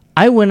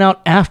 I went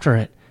out after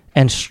it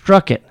and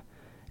struck it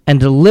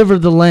and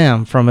delivered the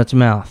lamb from its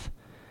mouth.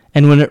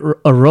 And when it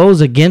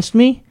arose against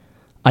me,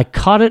 I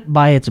caught it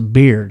by its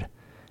beard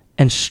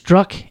and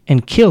struck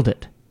and killed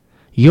it.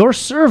 Your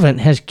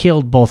servant has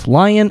killed both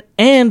lion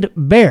and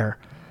bear,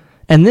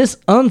 and this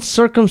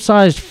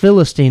uncircumcised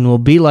Philistine will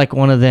be like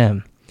one of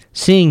them,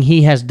 seeing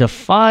he has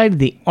defied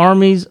the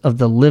armies of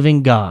the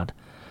living God.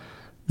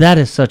 That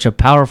is such a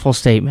powerful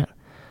statement.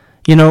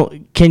 You know,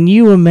 can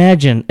you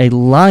imagine a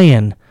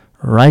lion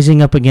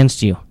rising up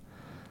against you?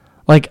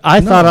 Like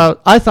I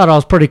thought I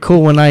was pretty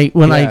cool when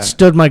I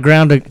stood my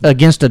ground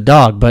against a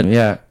dog, but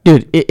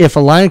dude, if a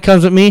lion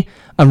comes at me,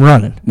 I'm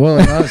running. Well,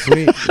 in us,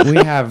 we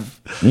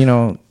have, you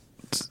know,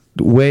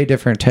 way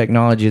different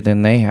technology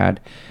than they had.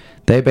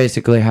 They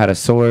basically had a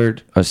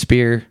sword, a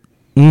spear.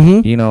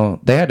 You know,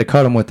 they had to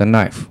cut them with a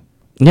knife.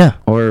 Yeah,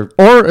 or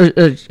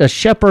a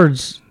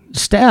shepherd's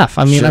staff.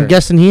 I mean, I'm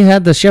guessing he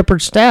had the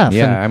shepherd's staff.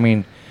 Yeah, I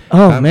mean,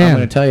 Oh, I'm man.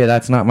 going to tell you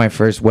that's not my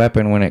first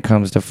weapon when it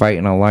comes to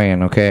fighting a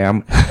lion. Okay,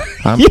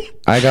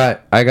 I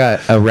got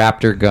a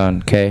raptor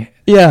gun. Okay,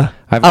 Yeah.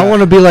 I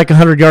want to be like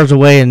 100 yards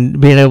away and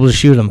being able to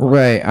shoot him.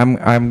 right.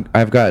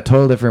 I've got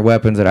total different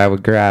weapons that I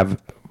would grab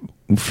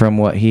from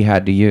what he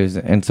had to use,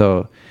 and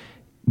so.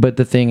 But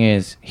the thing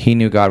is, he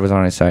knew God was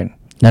on his side.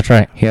 That's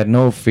right. He had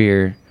no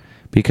fear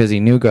because he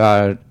knew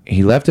God.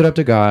 He left it up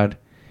to God.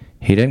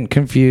 He didn't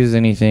confuse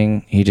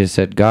anything. He just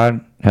said, "God,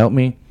 help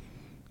me.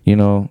 You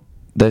know,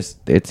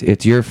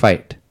 it's your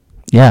fight."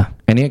 Yeah.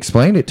 And he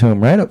explained it to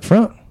him right up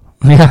front.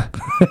 Yeah.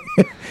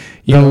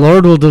 The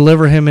Lord will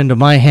deliver him into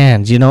my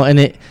hands,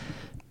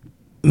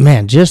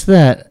 and just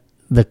that,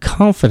 the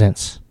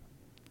confidence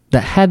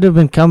that had to have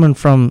been coming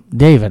from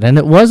David. And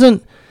it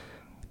wasn't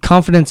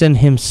confidence in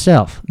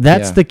himself.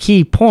 That's Yeah. the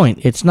key point.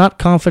 It's not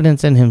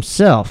confidence in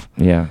himself.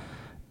 Yeah.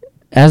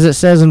 As it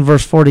says in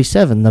verse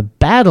 47, the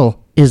battle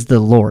is the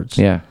Lord's.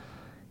 Yeah.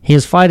 He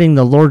is fighting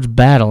the Lord's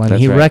battle, and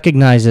That's he right.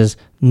 recognizes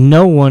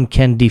no one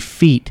can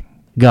defeat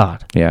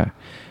God. Yeah.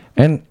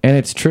 And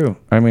it's true.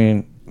 I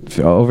mean,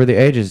 over the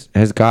ages,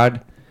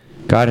 God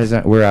has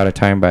not, we're out of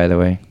time, by the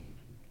way.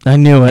 I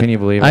knew it. Can you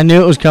believe it? I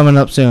knew it was coming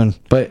up soon.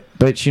 But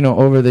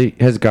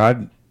has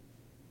God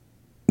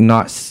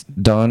not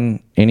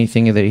done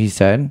anything that he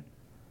said?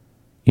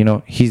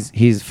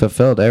 He's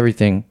fulfilled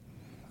everything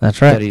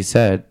That's right. that he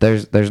said.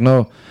 There's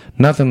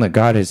nothing that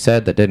God has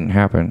said that didn't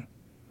happen.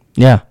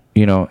 Yeah.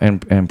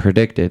 And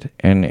predicted,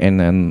 and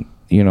then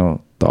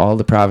all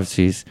the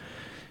prophecies.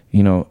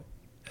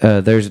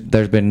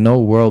 There's been no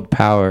world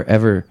power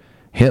ever.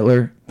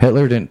 Hitler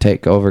didn't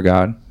take over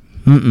God.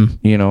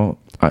 Mm-mm.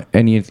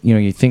 And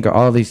you think of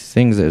all these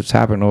things that's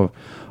happened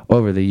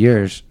over the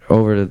years,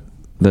 over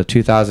the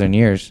 2,000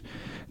 years.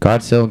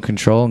 God's still in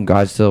control, and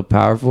God's still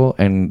powerful,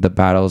 and the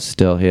battle is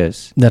still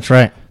his. That's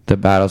right. The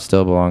battle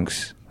still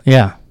belongs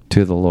Yeah.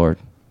 to the Lord.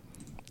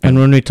 And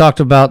when we talked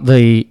about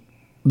the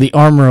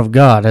armor of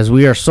God, as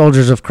we are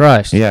soldiers of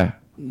Christ, Yeah.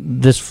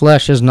 this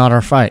flesh is not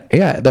our fight.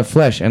 Yeah, the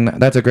flesh, and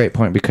that's a great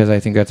point, because I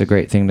think that's a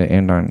great thing to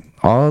end on.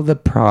 All the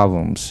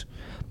problems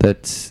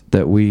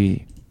that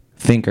we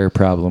think are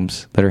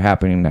problems that are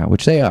happening now,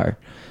 which they are.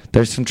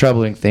 There's some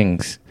troubling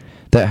things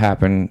that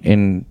happen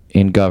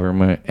in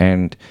government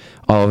and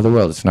all over the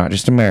world. It's not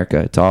just America;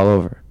 it's all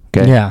over.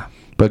 Okay. Yeah.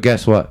 But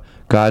guess what?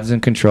 God's in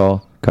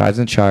control. God's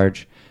in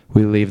charge.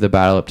 We leave the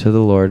battle up to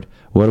the Lord.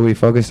 What are we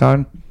focused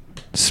on?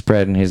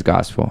 Spreading His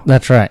gospel.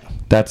 That's right.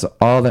 That's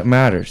all that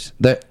matters.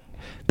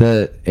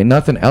 And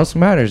nothing else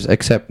matters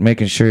except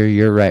making sure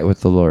you're right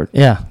with the Lord.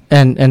 Yeah.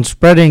 And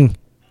spreading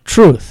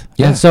truth.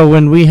 Yeah. And so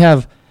when we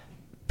have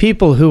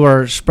people who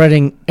are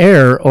spreading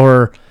error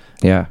or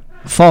Yeah.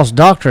 false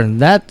doctrine,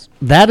 that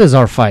is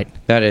our fight.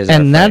 That is.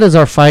 And that is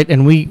our fight,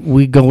 and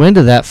we go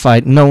into that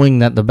fight knowing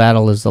that the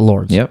battle is the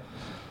Lord's. Yep.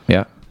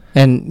 Yeah.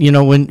 And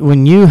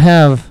when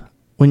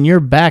you're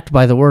backed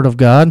by the word of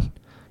God,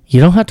 you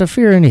don't have to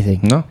fear anything.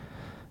 No.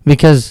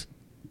 Because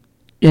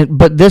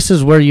but this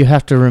is where you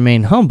have to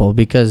remain humble,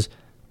 because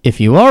if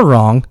you are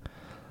wrong,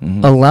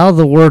 allow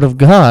the word of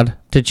God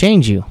to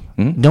change you.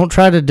 Don't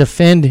try to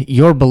defend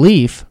your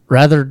belief,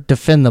 rather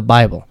defend the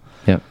Bible.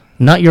 Yep.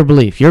 Not your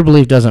belief. Your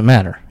belief doesn't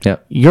matter.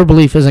 Yep. Your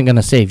belief isn't going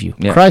to save you.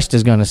 Yeah. Christ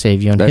is going to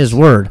save you in That's- His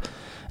word.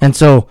 And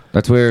so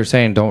That's what we were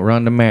saying. Don't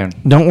run to man.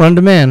 don't run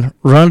to man,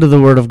 run to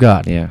the word of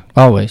God. Yeah.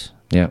 Always.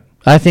 Yeah.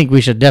 I think we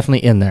should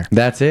definitely end there.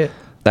 That's it.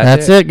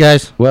 That's it,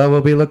 guys. Well,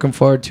 we'll be looking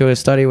forward to a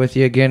study with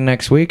you again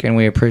next week, and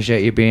we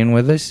appreciate you being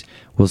with us.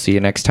 We'll see you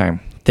next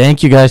time.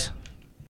 Thank you, guys.